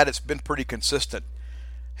this is a guy that's been pretty consistent.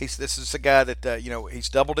 This is a guy that, he's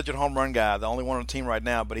double-digit home run guy, the only one on the team right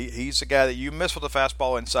now, but he's a guy that you miss with a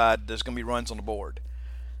fastball inside, there's going to be runs on the board.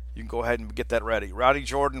 You can go ahead and get that ready. Rowdy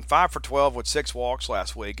Jordan, 5 for 12 with 6 walks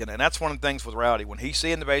last week, and that's one of the things with Rowdy. When he's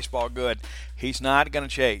seeing the baseball good, he's not going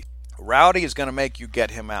to chase. Rowdy is going to make you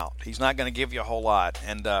get him out. He's not going to give you a whole lot.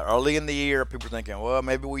 And early in the year, people are thinking, well,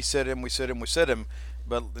 maybe we sit him.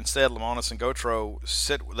 But instead, Lemonis and Gautreaux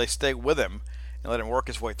stay with him and let him work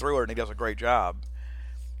his way through it, and he does a great job.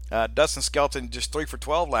 Dustin Skelton, just 3 for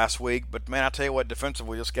 12 last week, but man, I tell you what,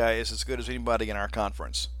 defensively, this guy is as good as anybody in our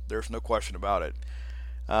conference. There's no question about it.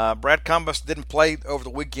 Brad Cumbus didn't play over the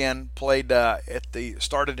weekend.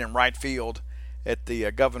 Started in right field at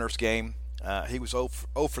the Governor's game. He was 0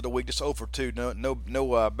 for the week, just 0 for 2.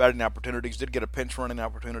 No batting opportunities. Did get a pinch running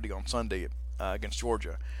opportunity on Sunday against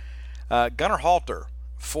Georgia. Gunnar Halter,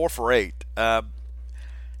 4 for 8.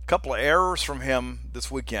 Couple of errors from him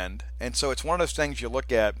this weekend, and so it's one of those things you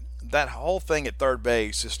look at. That whole thing at third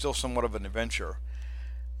base is still somewhat of an adventure.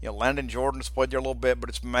 Landon Jordan's played there a little bit, but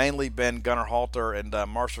it's mainly been Gunnar Halter and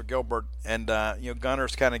Marshall Gilbert, and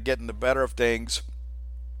Gunnar's kind of getting the better of things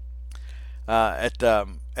at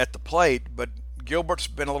the plate, but Gilbert's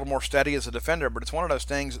been a little more steady as a defender. But it's one of those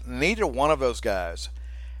things. Neither one of those guys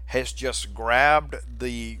has just grabbed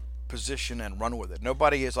the position and run with it.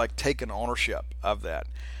 Nobody is like taking ownership of that.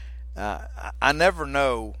 I never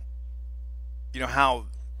know, how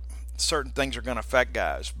certain things are going to affect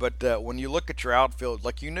guys. But when you look at your outfield,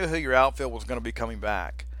 like you knew who your outfield was going to be coming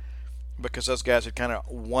back because those guys had kind of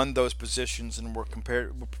won those positions and were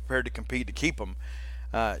prepared to compete to keep them.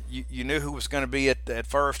 You knew who was going to be at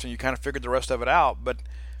first, and you kind of figured the rest of it out. But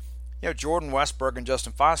Jordan Westberg and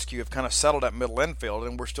Justin Foscue have kind of settled at middle infield,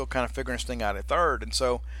 and we're still kind of figuring this thing out at third. And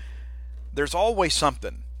so there's always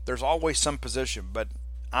something. There's always some position. But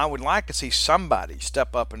I would like to see somebody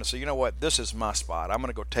step up and say, you know what, this is my spot. I'm going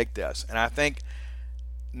to go take this. And I think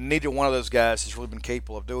neither one of those guys has really been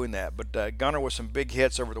capable of doing that. But Gunnar with some big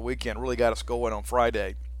hits over the weekend really got us going on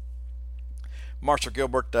Friday. Marshall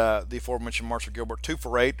Gilbert, the aforementioned Marshall Gilbert, 2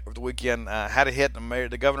 for 8 over the weekend. Had a hit in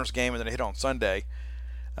the Governor's game and then a hit on Sunday.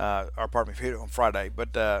 Hit on Friday.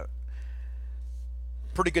 But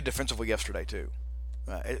pretty good defensively yesterday, too.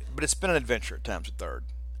 But it's been an adventure at times at third.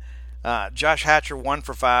 Josh Hatcher, 1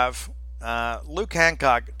 for 5. Luke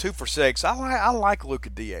Hancock, 2 for 6. I like Luke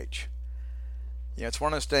at DH. It's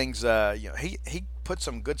one of those things. He puts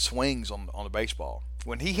some good swings on the baseball.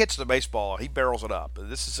 When he hits the baseball, he barrels it up.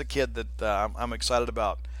 This is a kid that I'm excited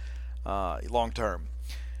about long term.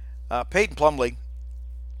 Peyton Plumlee,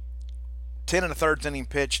 10 1/3 inning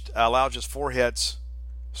pitched, allowed just 4 hits,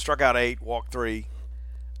 struck out 8, walked 3,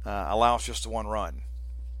 allows just 1 run.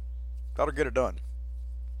 That'll get it done.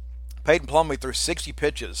 Peyton Plumlee threw 60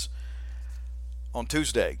 pitches on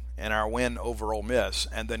Tuesday in our win over Ole Miss,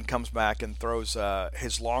 and then comes back and throws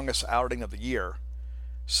his longest outing of the year,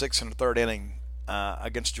 6 1/3 inning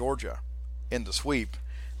against Georgia in the sweep.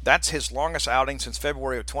 That's his longest outing since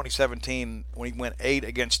February of 2017 when he went 8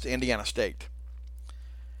 against Indiana State.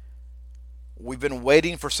 We've been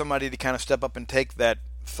waiting for somebody to kind of step up and take that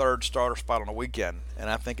third starter spot on the weekend, and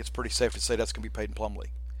I think it's pretty safe to say that's going to be Peyton Plumlee.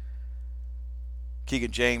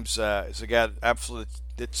 Keegan James is a guy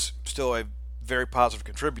that's still a very positive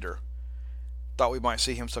contributor. Thought we might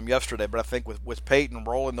see him some yesterday, but I think with Peyton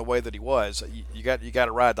rolling the way that he was, you got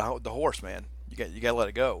to ride the horse, man. You got to let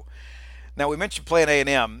it go. Now we mentioned playing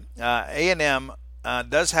A&M. A&M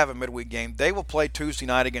does have a midweek game. They will play Tuesday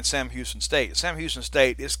night against Sam Houston State. Sam Houston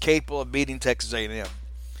State is capable of beating Texas A&M.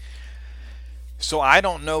 So I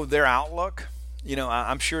don't know their outlook.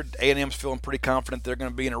 I'm sure A&M's feeling pretty confident they're going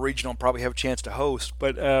to be in a regional and probably have a chance to host.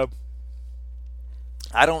 But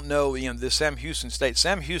I don't know, the Sam Houston State.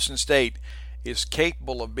 Sam Houston State is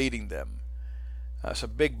capable of beating them. It's a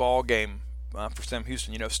big ball game for Sam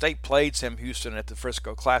Houston. State played Sam Houston at the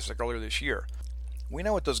Frisco Classic earlier this year. We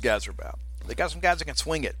know what those guys are about. They got some guys that can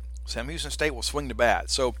swing it. Sam Houston State will swing the bat.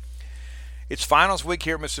 So it's finals week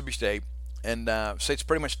here at Mississippi State, and State's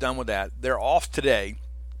pretty much done with that. They're off today.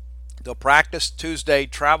 They'll practice Tuesday,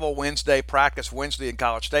 travel Wednesday, practice Wednesday in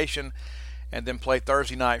College Station, and then play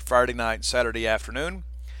Thursday night, Friday night, Saturday afternoon,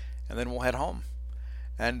 and then we'll head home.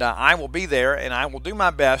 And I will be there, and I will do my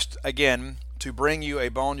best, again, to bring you a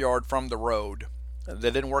Boneyard from the road. That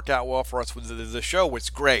didn't work out well for us. The show was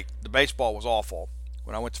great. The baseball was awful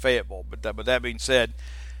when I went to Fayetteville. But that being said,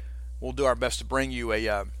 we'll do our best to bring you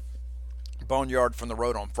a Boneyard from the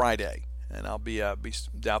road on Friday. And I'll be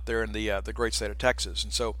out there in the great state of Texas.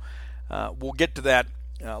 And so we'll get to that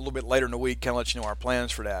a little bit later in the week, kind of let you know our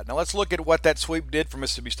plans for that. Now let's look at what that sweep did for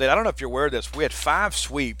Mississippi State. I don't know if you're aware of this. We had 5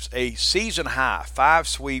 sweeps, a season high, 5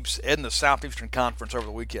 sweeps in the Southeastern Conference over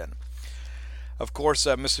the weekend. Of course,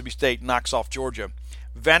 Mississippi State knocks off Georgia.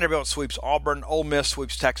 Vanderbilt sweeps Auburn. Ole Miss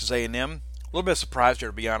sweeps Texas A&M. A little bit surprised here,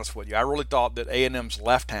 to be honest with you. I really thought that A&M's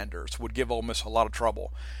left-handers would give Ole Miss a lot of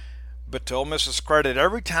trouble. But to Ole Miss's credit,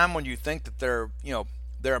 every time when you think that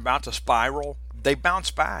they're about to spiral, they bounce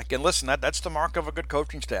back. And listen, that's the mark of a good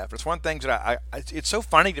coaching staff. It's one of the things that it's so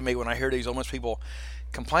funny to me when I hear these Ole Miss people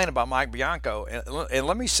complain about Mike Bianco. And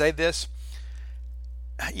let me say this.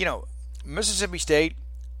 Mississippi State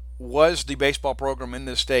was the baseball program in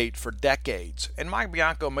this state for decades. And Mike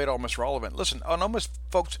Bianco made Ole Miss relevant. Listen, Ole Miss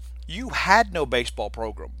folks, you had no baseball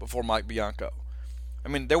program before Mike Bianco. I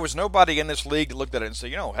mean, there was nobody in this league that looked at it and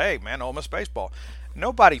said, hey, man, Ole Miss baseball.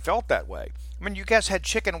 Nobody felt that way. I mean, you guys had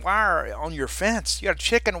chicken wire on your fence. You had a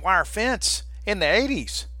chicken wire fence in the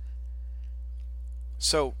 80s.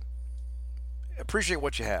 So, appreciate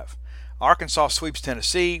what you have. Arkansas sweeps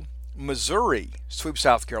Tennessee. Missouri sweeps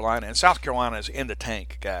South Carolina. And South Carolina is in the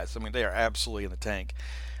tank, guys. I mean, they are absolutely in the tank.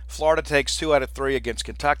 Florida takes 2 out of 3 against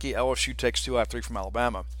Kentucky. LSU takes 2 out of 3 from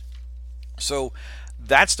Alabama. So,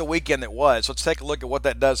 that's the weekend that was. Let's take a look at what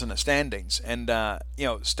that does in the standings. And,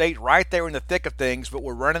 State right there in the thick of things, but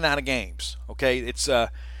we're running out of games. Okay, it's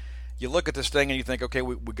you look at this thing and you think, okay,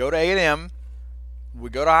 we go to A&M, we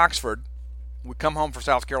go to Oxford, We come home for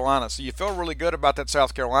South Carolina. So you feel really good about that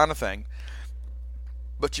South Carolina thing.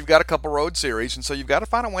 But you've got a couple road series, and so you've got to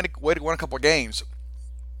find a way to win a couple of games.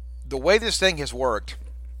 The way this thing has worked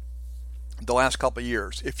the last couple of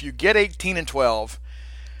years, if you get 18-12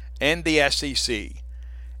 in the SEC,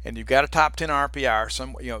 and you've got a top 10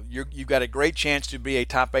 RPI, you've got a great chance to be a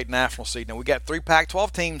top 8 national seed. Now we got 3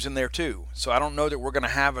 Pac-12 teams in there too, so I don't know that we're going to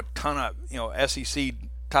have a ton of SEC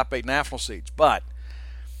top 8 national seeds, but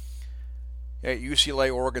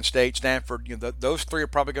UCLA, Oregon State, Stanford, those 3 are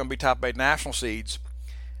probably going to be top 8 national seeds.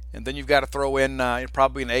 And then you've got to throw in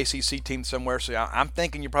probably an ACC team somewhere. So I'm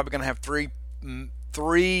thinking you're probably going to have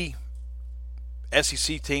three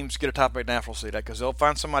SEC teams get a top 8 national seed, because they'll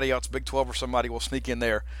find somebody else, Big 12 or somebody will sneak in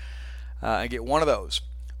there and get one of those.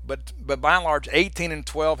 But by and large,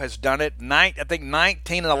 18-12 has done it. I think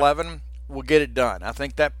 19-11 will get it done. I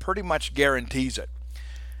think that pretty much guarantees it.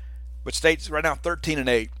 But State's right now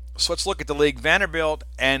 13-8. So let's look at the league. Vanderbilt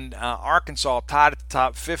and Arkansas tied at the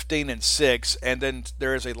top, 15-6, and then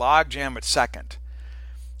there is a logjam at second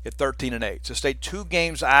at 13-8. So State 2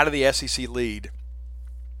 games out of the SEC lead.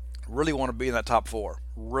 Really want to be in that top 4.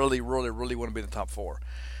 Really want to be in the top 4.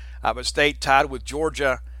 But State tied with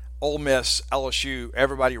Georgia, Ole Miss, LSU,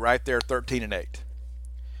 everybody right there, 13-8.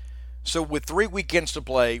 So with 3 weekends to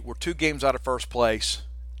play, we're 2 games out of first place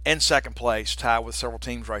and second place, tied with several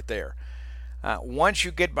teams right there. Once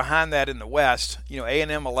you get behind that in the West, A&M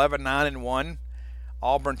 11-9-1,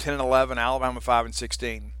 Auburn 10-11, Alabama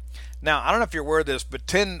 5-16. Now I don't know if you're aware of this, but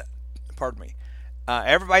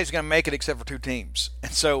everybody's going to make it except for 2 teams.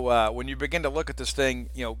 And so when you begin to look at this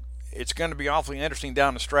thing, it's going to be awfully interesting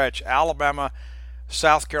down the stretch. Alabama,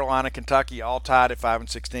 South Carolina, Kentucky all tied at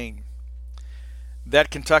 5-16.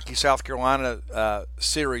 That Kentucky-South Carolina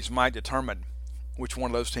series might determine which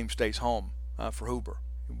one of those teams stays home for Hoover.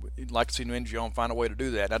 You'd like to see New England find a way to do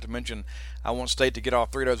that. Not to mention, I want State to get all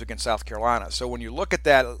 3 of those against South Carolina. So when you look at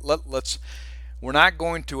that, we're not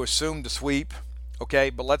going to assume the sweep, okay?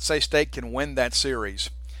 But let's say State can win that series.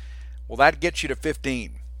 Well, that gets you to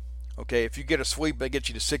 15. Okay, if you get a sweep, that gets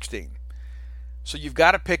you to 16. So you've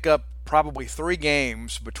got to pick up probably 3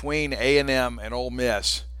 games between A&M and Ole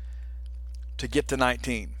Miss to get to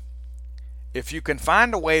 19. If you can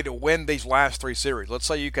find a way to win these last 3 series, let's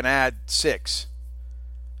say you can add 6.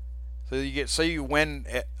 So you win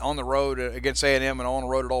on the road against A&M and on the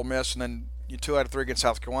road at Ole Miss, and then you 2 out of 3 against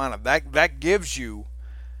South Carolina. That gives you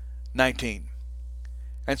 19.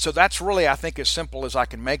 And so that's really, I think, as simple as I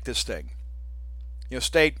can make this thing.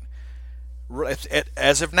 State,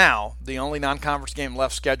 as of now, the only non-conference game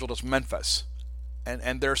left scheduled is Memphis.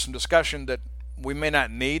 And there's some discussion that we may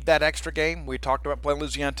not need that extra game. We talked about playing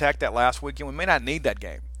Louisiana Tech that last weekend. We may not need that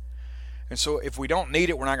game. And so if we don't need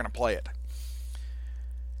it, we're not going to play it.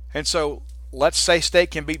 And so let's say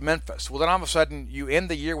State can beat Memphis. Well, then all of a sudden you end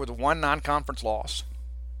the year with 1 non-conference loss.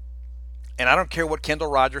 And I don't care what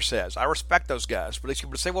Kendall Rogers says. I respect those guys. But they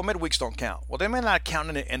say, well, midweeks don't count. Well, they may not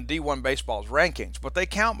count in D1 baseball's rankings, but they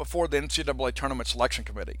count before the NCAA Tournament Selection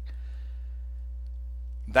Committee.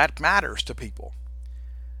 That matters to people.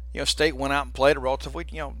 State went out and played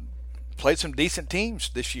played some decent teams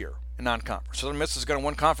this year in non-conference. Southern Miss is going to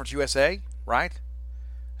win Conference USA, right?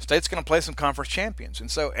 State's going to play some conference champions. And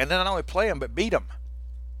then not only play them, but beat them.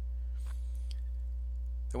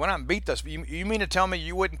 They went out and beat us. You mean to tell me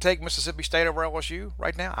you wouldn't take Mississippi State over LSU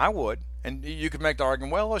right now? I would. And you could make the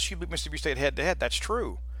argument, well, LSU beat Mississippi State head-to-head. That's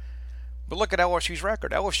true. But look at LSU's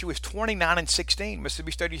record. LSU is 29-16.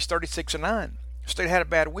 Mississippi State is 36-9. State had a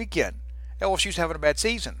bad weekend. LSU's having a bad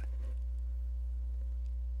season.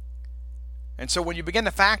 And so when you begin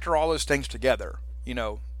to factor all those things together,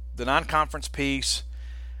 the non-conference piece,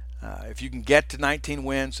 if you can get to 19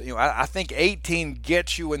 wins, I think 18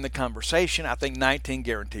 gets you in the conversation. I think 19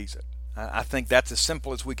 guarantees it. I think that's as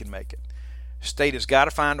simple as we can make it. State has got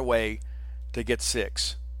to find a way to get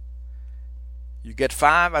 6. You get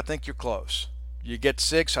 5, I think you're close. You get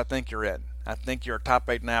 6, I think you're in. I think you're a top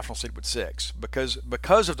 8 national seed with 6 because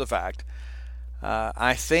of the fact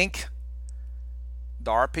I think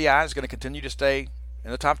the RPI is going to continue to stay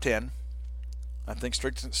in the top 10. I think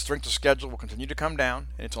strength of schedule will continue to come down,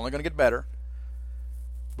 and it's only going to get better.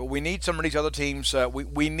 But we need some of these other teams.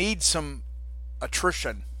 We need some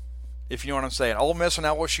attrition, if you know what I'm saying. Ole Miss and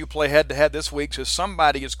LSU play head-to-head this week, so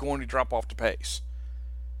somebody is going to drop off the pace.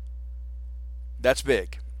 That's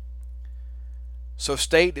big. So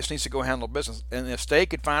State just needs to go handle business. And if State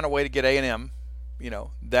could find a way to get A&M,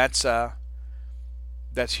 that's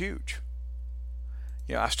huge.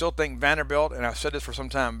 I still think Vanderbilt, and I've said this for some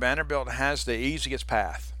time, Vanderbilt has the easiest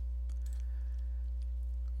path.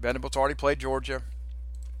 Vanderbilt's already played Georgia.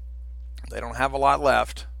 They don't have a lot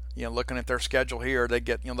left. Looking at their schedule here, they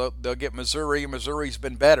get they'll get Missouri. Missouri's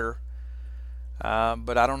been better,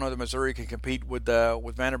 but I don't know that Missouri can compete with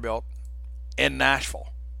Vanderbilt in Nashville.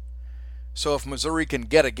 So if Missouri can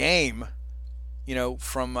get a game,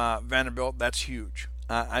 from Vanderbilt, that's huge.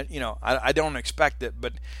 I don't expect it,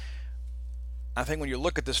 but I think when you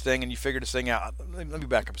look at this thing and you figure this thing out, let me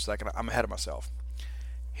back up a second. I'm ahead of myself.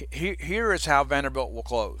 Here is how Vanderbilt will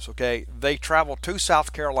close, okay? They travel to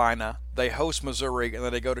South Carolina, they host Missouri, and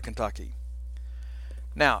then they go to Kentucky.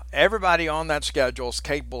 Now, everybody on that schedule is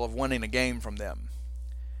capable of winning a game from them.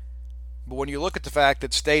 But when you look at the fact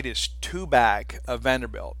that State is 2 back of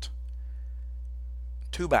Vanderbilt,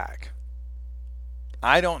 2 back,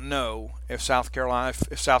 I don't know if South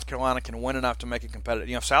Carolina can win enough to make it competitive.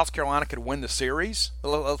 If South Carolina could win the series,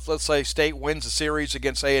 let's say State wins the series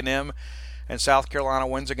against A&M and South Carolina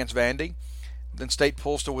wins against Vandy, then State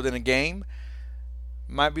pulls to within a game,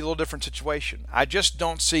 might be a little different situation. I just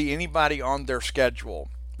don't see anybody on their schedule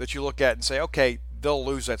that you look at and say, okay, they'll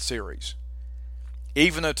lose that series,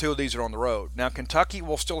 even though 2 of these are on the road. Now, Kentucky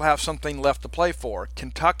will still have something left to play for.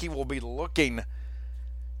 Kentucky will be looking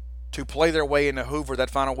to play their way into Hoover that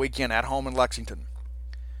final weekend at home in Lexington.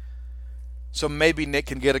 So maybe Nick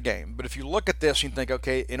can get a game. But if you look at this, you think,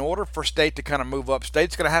 okay, in order for State to kind of move up,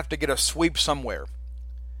 State's going to have to get a sweep somewhere.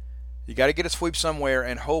 You got to get a sweep somewhere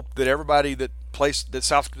and hope that everybody that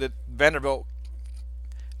Vanderbilt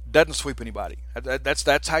doesn't sweep anybody.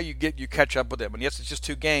 That's how you catch up with them. And yes, it's just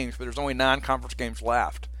 2 games, but there's only 9 conference games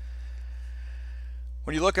left.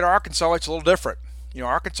 When you look at Arkansas, it's a little different.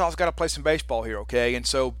 Arkansas's got to play some baseball here, okay? And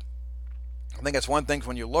so I think that's one thing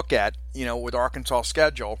when you look at, with Arkansas'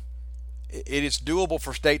 schedule, it is doable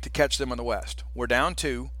for State to catch them in the West. We're down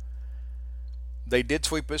 2. They did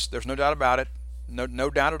sweep us. There's no doubt about it. No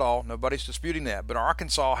doubt at all. Nobody's disputing that. But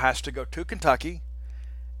Arkansas has to go to Kentucky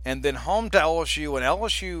and then home to LSU. And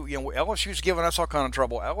LSU's giving us all kind of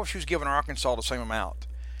trouble. LSU's giving Arkansas the same amount.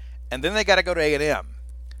 And then they got to go to A&M.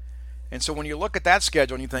 And so when you look at that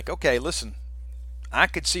schedule and you think, okay, listen, I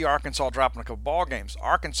could see Arkansas dropping a couple ball games.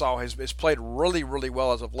 Arkansas has played really, really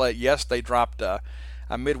well as of late. Yes, they dropped a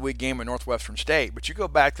midweek game at Northwestern State, but you go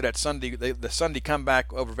back to that Sunday, the Sunday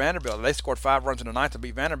comeback over Vanderbilt. They scored 5 runs in the ninth to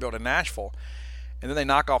beat Vanderbilt in Nashville, and then they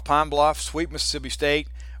knock off Pine Bluff, sweep Mississippi State,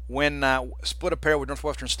 split a pair with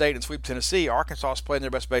Northwestern State, and sweep Tennessee. Arkansas is playing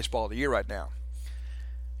their best baseball of the year right now.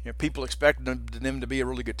 People expected them to be a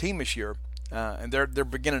really good team this year. And they're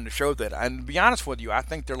beginning to show that. And to be honest with you, I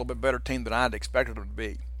think they're a little bit better team than I'd expected them to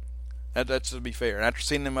be. That's to be fair. And after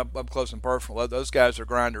seeing them up close and personal, those guys are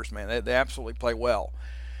grinders, man. They absolutely play well.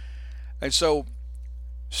 And so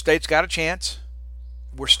State's got a chance.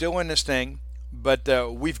 We're still in this thing, but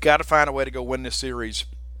we've got to find a way to go win this series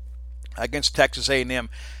against Texas A&M.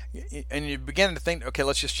 And you begin to think, okay,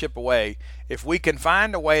 let's just chip away. If we can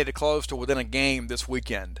find a way to close to within a game this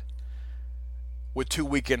weekend, with 2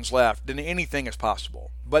 weekends left, then anything is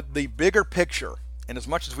possible. But the bigger picture, and as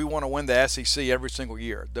much as we want to win the SEC every single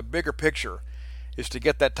year, the bigger picture is to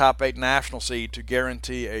get that top 8 national seed to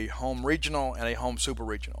guarantee a home regional and a home super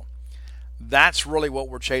regional. That's really what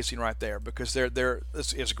we're chasing right there, because they're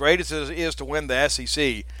as great as it is to win the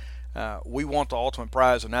SEC, we want the ultimate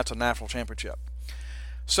prize, and that's a national championship.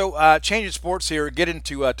 So changing sports here, get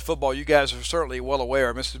into football. You guys are certainly well aware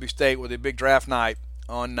of Mississippi State with a big draft night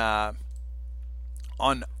on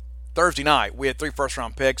Thursday night. We had 3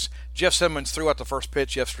 first-round picks. Jeff Simmons threw out the first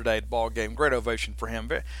pitch yesterday at the ball game. Great ovation for him.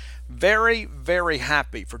 Very, very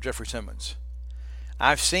happy for Jeffrey Simmons.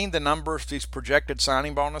 I've seen the numbers, these projected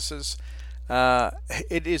signing bonuses.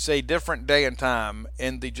 It is a different day and time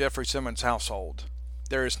in the Jeffrey Simmons household.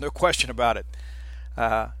 There is no question about it.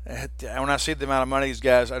 When I see the amount of money these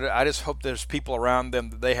guys, I just hope there's people around them,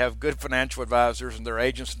 that they have good financial advisors, and their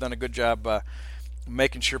agents have done a good job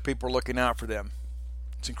making sure people are looking out for them.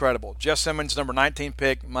 It's incredible. Jeff Simmons, number 19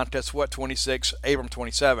 pick, Montez Sweat, 26, Abram,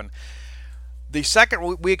 27. The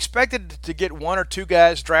second, we expected to get 1 or 2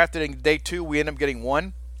 guys drafted in day 2. We end up getting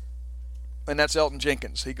 1, and that's Elton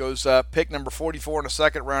Jenkins. He goes pick number 44 in the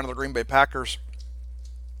second round of the Green Bay Packers.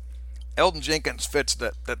 Elton Jenkins fits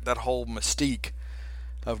that whole mystique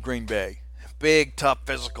of Green Bay. Big, tough,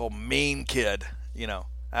 physical, mean kid.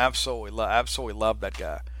 Absolutely love that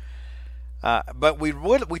guy. But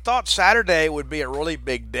we thought Saturday would be a really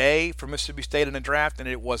big day for Mississippi State in the draft, and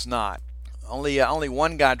it was not. Only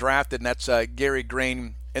one guy drafted, and that's Gary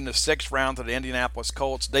Green in the 6th round to the Indianapolis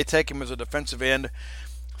Colts. They take him as a defensive end.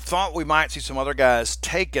 Thought we might see some other guys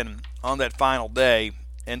taken on that final day,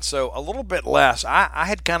 and so a little bit less. I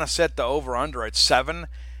had kind of set the over-under at 7,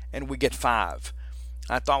 and we get 5.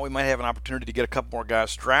 I thought we might have an opportunity to get a couple more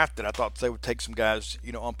guys drafted. I thought they would take some guys,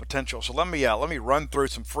 on potential. So let me run through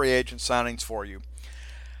some free agent signings for you.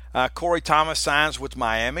 Corey Thomas signs with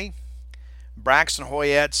Miami. Braxton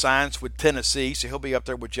Hoyette signs with Tennessee, so he'll be up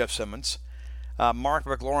there with Jeff Simmons. Mark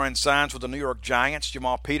McLaurin signs with the New York Giants.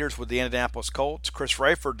 Jamal Peters with the Indianapolis Colts. Chris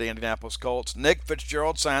Rayford, the Indianapolis Colts. Nick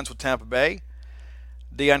Fitzgerald signs with Tampa Bay.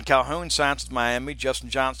 Deion Calhoun signs with Miami. Justin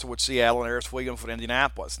Johnson with Seattle. And Eris Williams with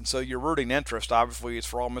Indianapolis. And so your rooting interest, obviously, is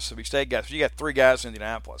for all Mississippi State guys. You got 3 guys in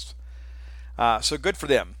Indianapolis. So good for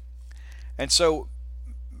them. And so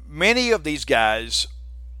many of these guys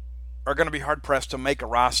are going to be hard-pressed to make a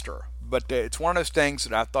roster. But it's one of those things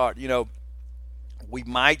that I thought, we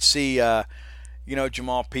might see,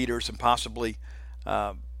 Jamal Peters and possibly,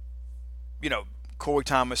 Corey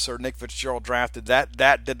Thomas or Nick Fitzgerald drafted.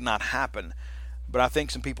 That did not happen. But I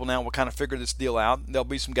think some people now will kind of figure this deal out. There'll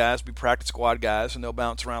be some guys, be practice squad guys, and they'll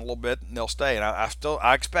bounce around a little bit, and they'll stay. And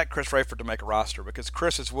I expect Chris Rayford to make a roster because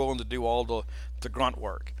Chris is willing to do all the grunt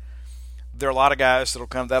work. There are a lot of guys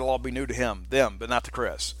that'll all be new to them, but not to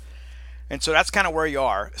Chris. And so that's kind of where you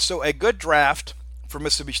are. So a good draft for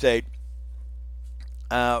Mississippi State.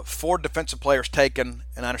 4 defensive players taken,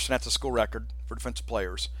 and I understand that's a school record for defensive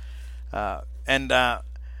players.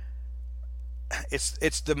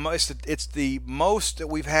 It's the most that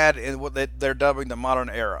we've had in what they're dubbing the modern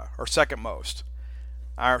era, or second most.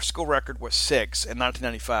 Our school record was 6 in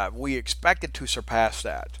 1995. We expected to surpass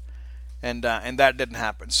that, and that didn't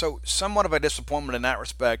happen. So somewhat of a disappointment in that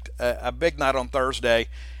respect. A big night on Thursday,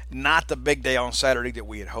 not the big day on Saturday that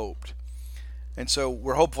we had hoped. And so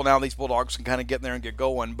we're hopeful now these Bulldogs can kind of get in there and get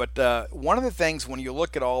going. But one of the things when you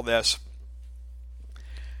look at all this,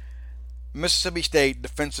 Mississippi State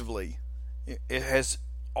defensively, it has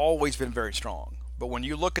always been very strong. But when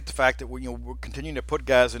you look at the fact that we're continuing to put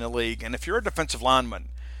guys in the league, and if you're a defensive lineman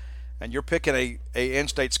and you're picking a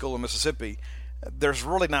in-state school in Mississippi, there's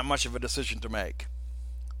really not much of a decision to make.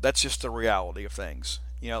 That's just the reality of things.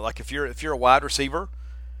 Like if you're a wide receiver,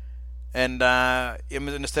 and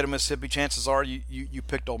in the state of Mississippi, chances are you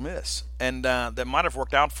picked Ole Miss, and that might have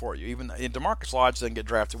worked out for you. Even DeMarcus Lodge didn't get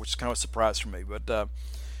drafted, which is kind of a surprise for me. But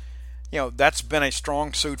that's been a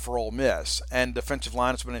strong suit for Ole Miss, and defensive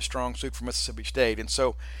line has been a strong suit for Mississippi State. And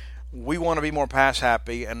so we want to be more pass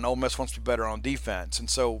happy, and Ole Miss wants to be better on defense. And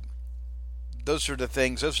so those are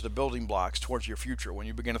the building blocks towards your future when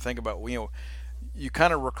you begin to think about you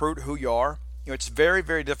kind of recruit who you are. It's very,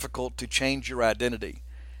 very difficult to change your identity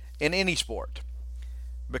in any sport,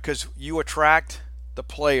 because you attract the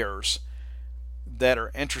players that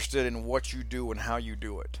are interested in what you do and how you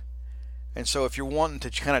do it. And so if you're wanting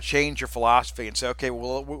to kind of change your philosophy and say, okay,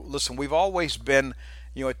 well, listen, we've always been,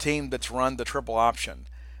 a team that's run the triple option,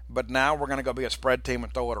 but now we're going to go be a spread team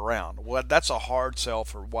and throw it around. Well, that's a hard sell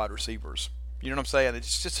for wide receivers. You know what I'm saying?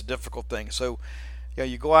 It's just a difficult thing. So,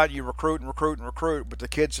 you go out, you recruit, but the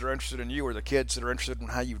kids that are interested in you are the kids that are interested in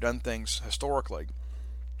how you've done things historically.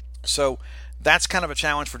 So that's kind of a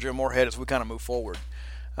challenge for Jim Moorhead as we kind of move forward.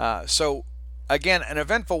 So again, an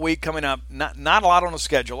eventful week coming up. Not a lot on the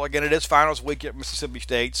schedule. Again, it is finals week at Mississippi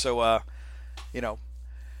State. So,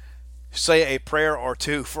 say a prayer or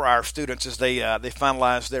two for our students as they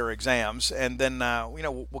finalize their exams, and then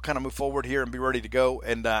we'll kind of move forward here and be ready to go.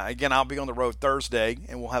 And again, I'll be on the road Thursday,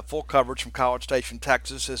 and we'll have full coverage from College Station,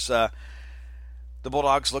 Texas, as the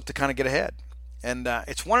Bulldogs look to kind of get ahead. And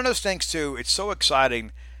it's one of those things too. It's so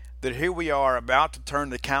exciting that here we are about to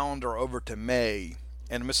turn the calendar over to May,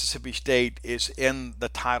 and Mississippi State is in the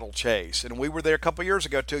title chase. And we were there a couple years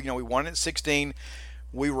ago too. We won it in 16.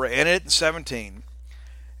 We were in it in 17.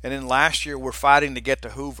 And then last year we're fighting to get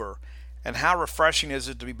to Hoover. And how refreshing is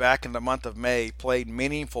it to be back in the month of May, playing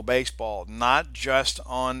meaningful baseball, not just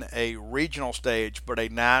on a regional stage, but a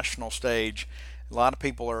national stage. A lot of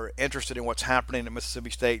people are interested in what's happening at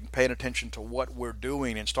Mississippi State and paying attention to what we're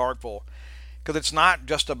doing in Starkville. Because it's not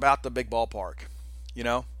just about the big ballpark,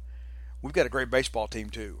 We've got a great baseball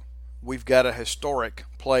team, too. We've got a historic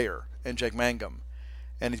player in Jake Mangum,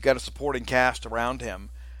 and he's got a supporting cast around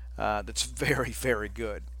him that's very, very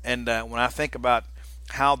good. And when I think about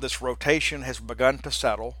how this rotation has begun to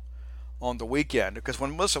settle on the weekend, because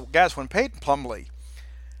when Peyton Plumlee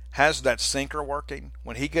has that sinker working,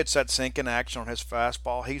 when he gets that sink in action on his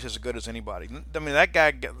fastball, he's as good as anybody. I mean, that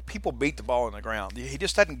guy, people beat the ball on the ground. He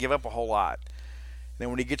just doesn't give up a whole lot. And then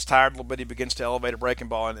when he gets tired a little bit, he begins to elevate a breaking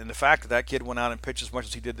ball. And the fact that kid went out and pitched as much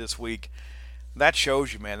as he did this week, that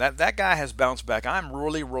shows you, man. That guy has bounced back. I'm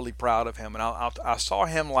really, really proud of him. And I saw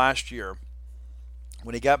him last year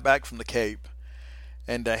when he got back from the Cape.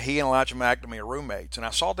 And he and Elijah McNamee are roommates. And I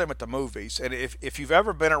saw them at the movies. And if you've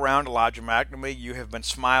ever been around Elijah McNamee, you have been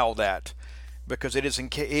smiled at, because it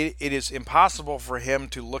is impossible for him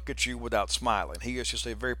to look at you without smiling. He is just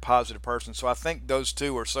a very positive person. So I think those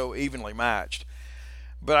two are so evenly matched.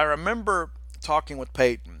 But I remember talking with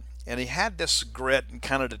Peyton, and he had this grit and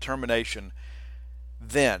kind of determination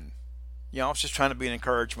then. I was just trying to be an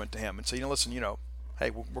encouragement to him and say, listen, hey,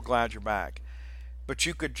 we're glad you're back. But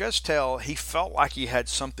you could just tell he felt like he had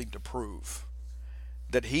something to prove,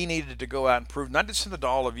 that he needed to go out and prove, not just to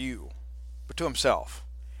all of you, but to himself,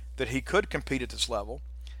 that he could compete at this level.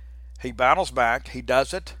 He battles back, he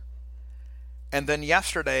does it, and then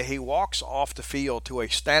yesterday he walks off the field to a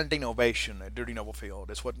standing ovation at Dudy Noble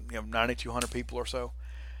Field. It's 9,200 people or so.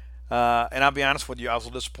 And I'll be honest with you, I was a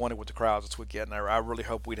little disappointed with the crowds this weekend. I really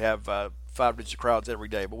hoped we'd have 5-digit crowds every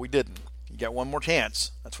day, but we didn't. You got one more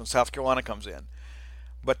chance. That's when South Carolina comes in.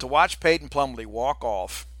 But to watch Peyton Plumlee walk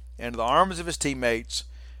off into the arms of his teammates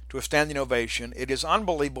to a standing ovation, it is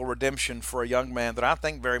unbelievable redemption for a young man that I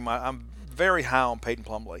think very much. I'm very high on Peyton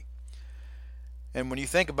Plumlee. And when you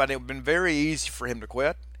think about it, it would have been very easy for him to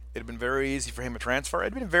quit. It would have been very easy for him to transfer.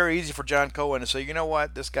 It would have been very easy for John Cohen to say, you know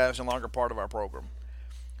what, this guy is no longer part of our program.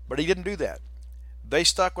 But he didn't do that. They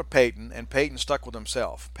stuck with Peyton, and Peyton stuck with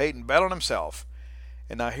himself. Peyton bet on himself,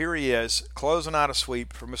 and now here he is, closing out a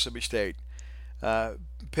sweep for Mississippi State,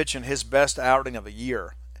 pitching his best outing of the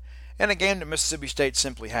year. And a game that Mississippi State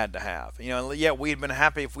simply had to have. We had been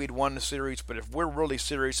happy if we'd won the series, but if we're really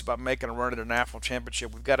serious about making a run at a national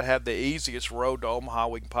championship, we've got to have the easiest road to Omaha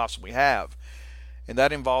we can possibly have. And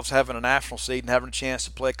that involves having a national seed and having a chance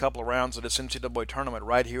to play a couple of rounds of this NCAA tournament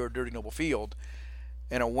right here at Dudy Noble Field.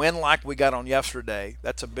 And a win like we got on yesterday,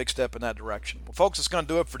 that's a big step in that direction. Well, folks, it's going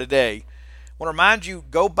to do it for today. I want to remind you,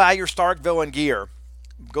 go buy your Starkville gear.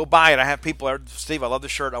 Go buy it. I have people, Steve, I love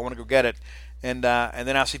this shirt. I want to go get it. And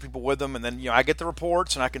then I see people with them, and then I get the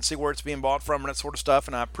reports, and I can see where it's being bought from and that sort of stuff,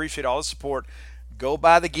 and I appreciate all the support. Go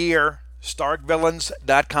buy the gear,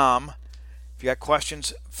 starkvillains.com. If you got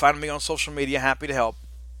questions, find me on social media. Happy to help.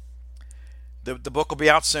 The book will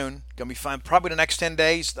be out soon. Gonna be fine. Probably the next 10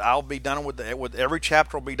 days. I'll be done with every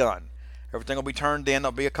chapter. Will be done. Everything will be turned in.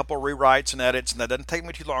 There'll be a couple of rewrites and edits, and that doesn't take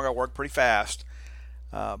me too long. I work pretty fast.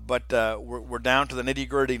 But we're down to the nitty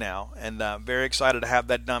gritty now, and very excited to have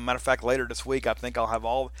that done. Matter of fact, later this week, I think I'll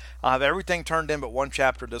have everything turned in but one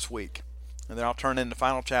chapter this week, and then I'll turn in the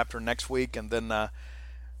final chapter next week, and then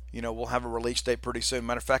we'll have a release date pretty soon.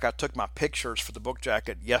 Matter of fact, I took my pictures for the book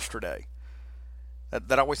jacket yesterday.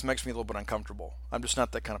 That always makes me a little bit uncomfortable. I'm just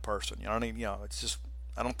not that kind of person. It's just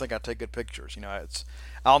I don't think I take good pictures. I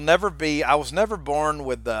was never born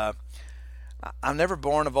with. I'm never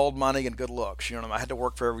born of old money and good looks. I had to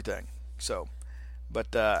work for everything. So,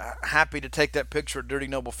 but happy to take that picture at Dudy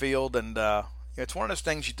Noble Field, and it's one of those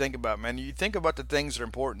things you think about, man. You think about the things that are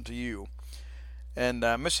important to you, and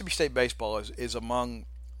Mississippi State baseball is among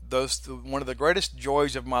those. One of the greatest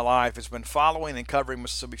joys of my life has been following and covering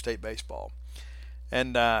Mississippi State baseball,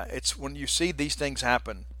 and it's when you see these things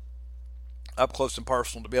happen up close and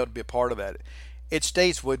personal to be able to be a part of that, it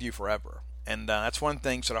stays with you forever. And that's one of the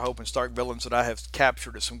things that I hope in Stark Villains that I have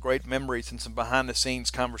captured is some great memories and some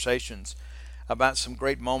behind-the-scenes conversations about some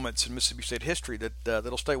great moments in Mississippi State history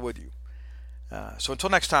that'll stay with you. So until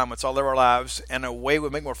next time, let's all live our lives in a way we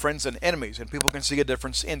make more friends than enemies, and people can see a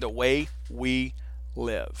difference in the way we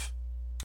live.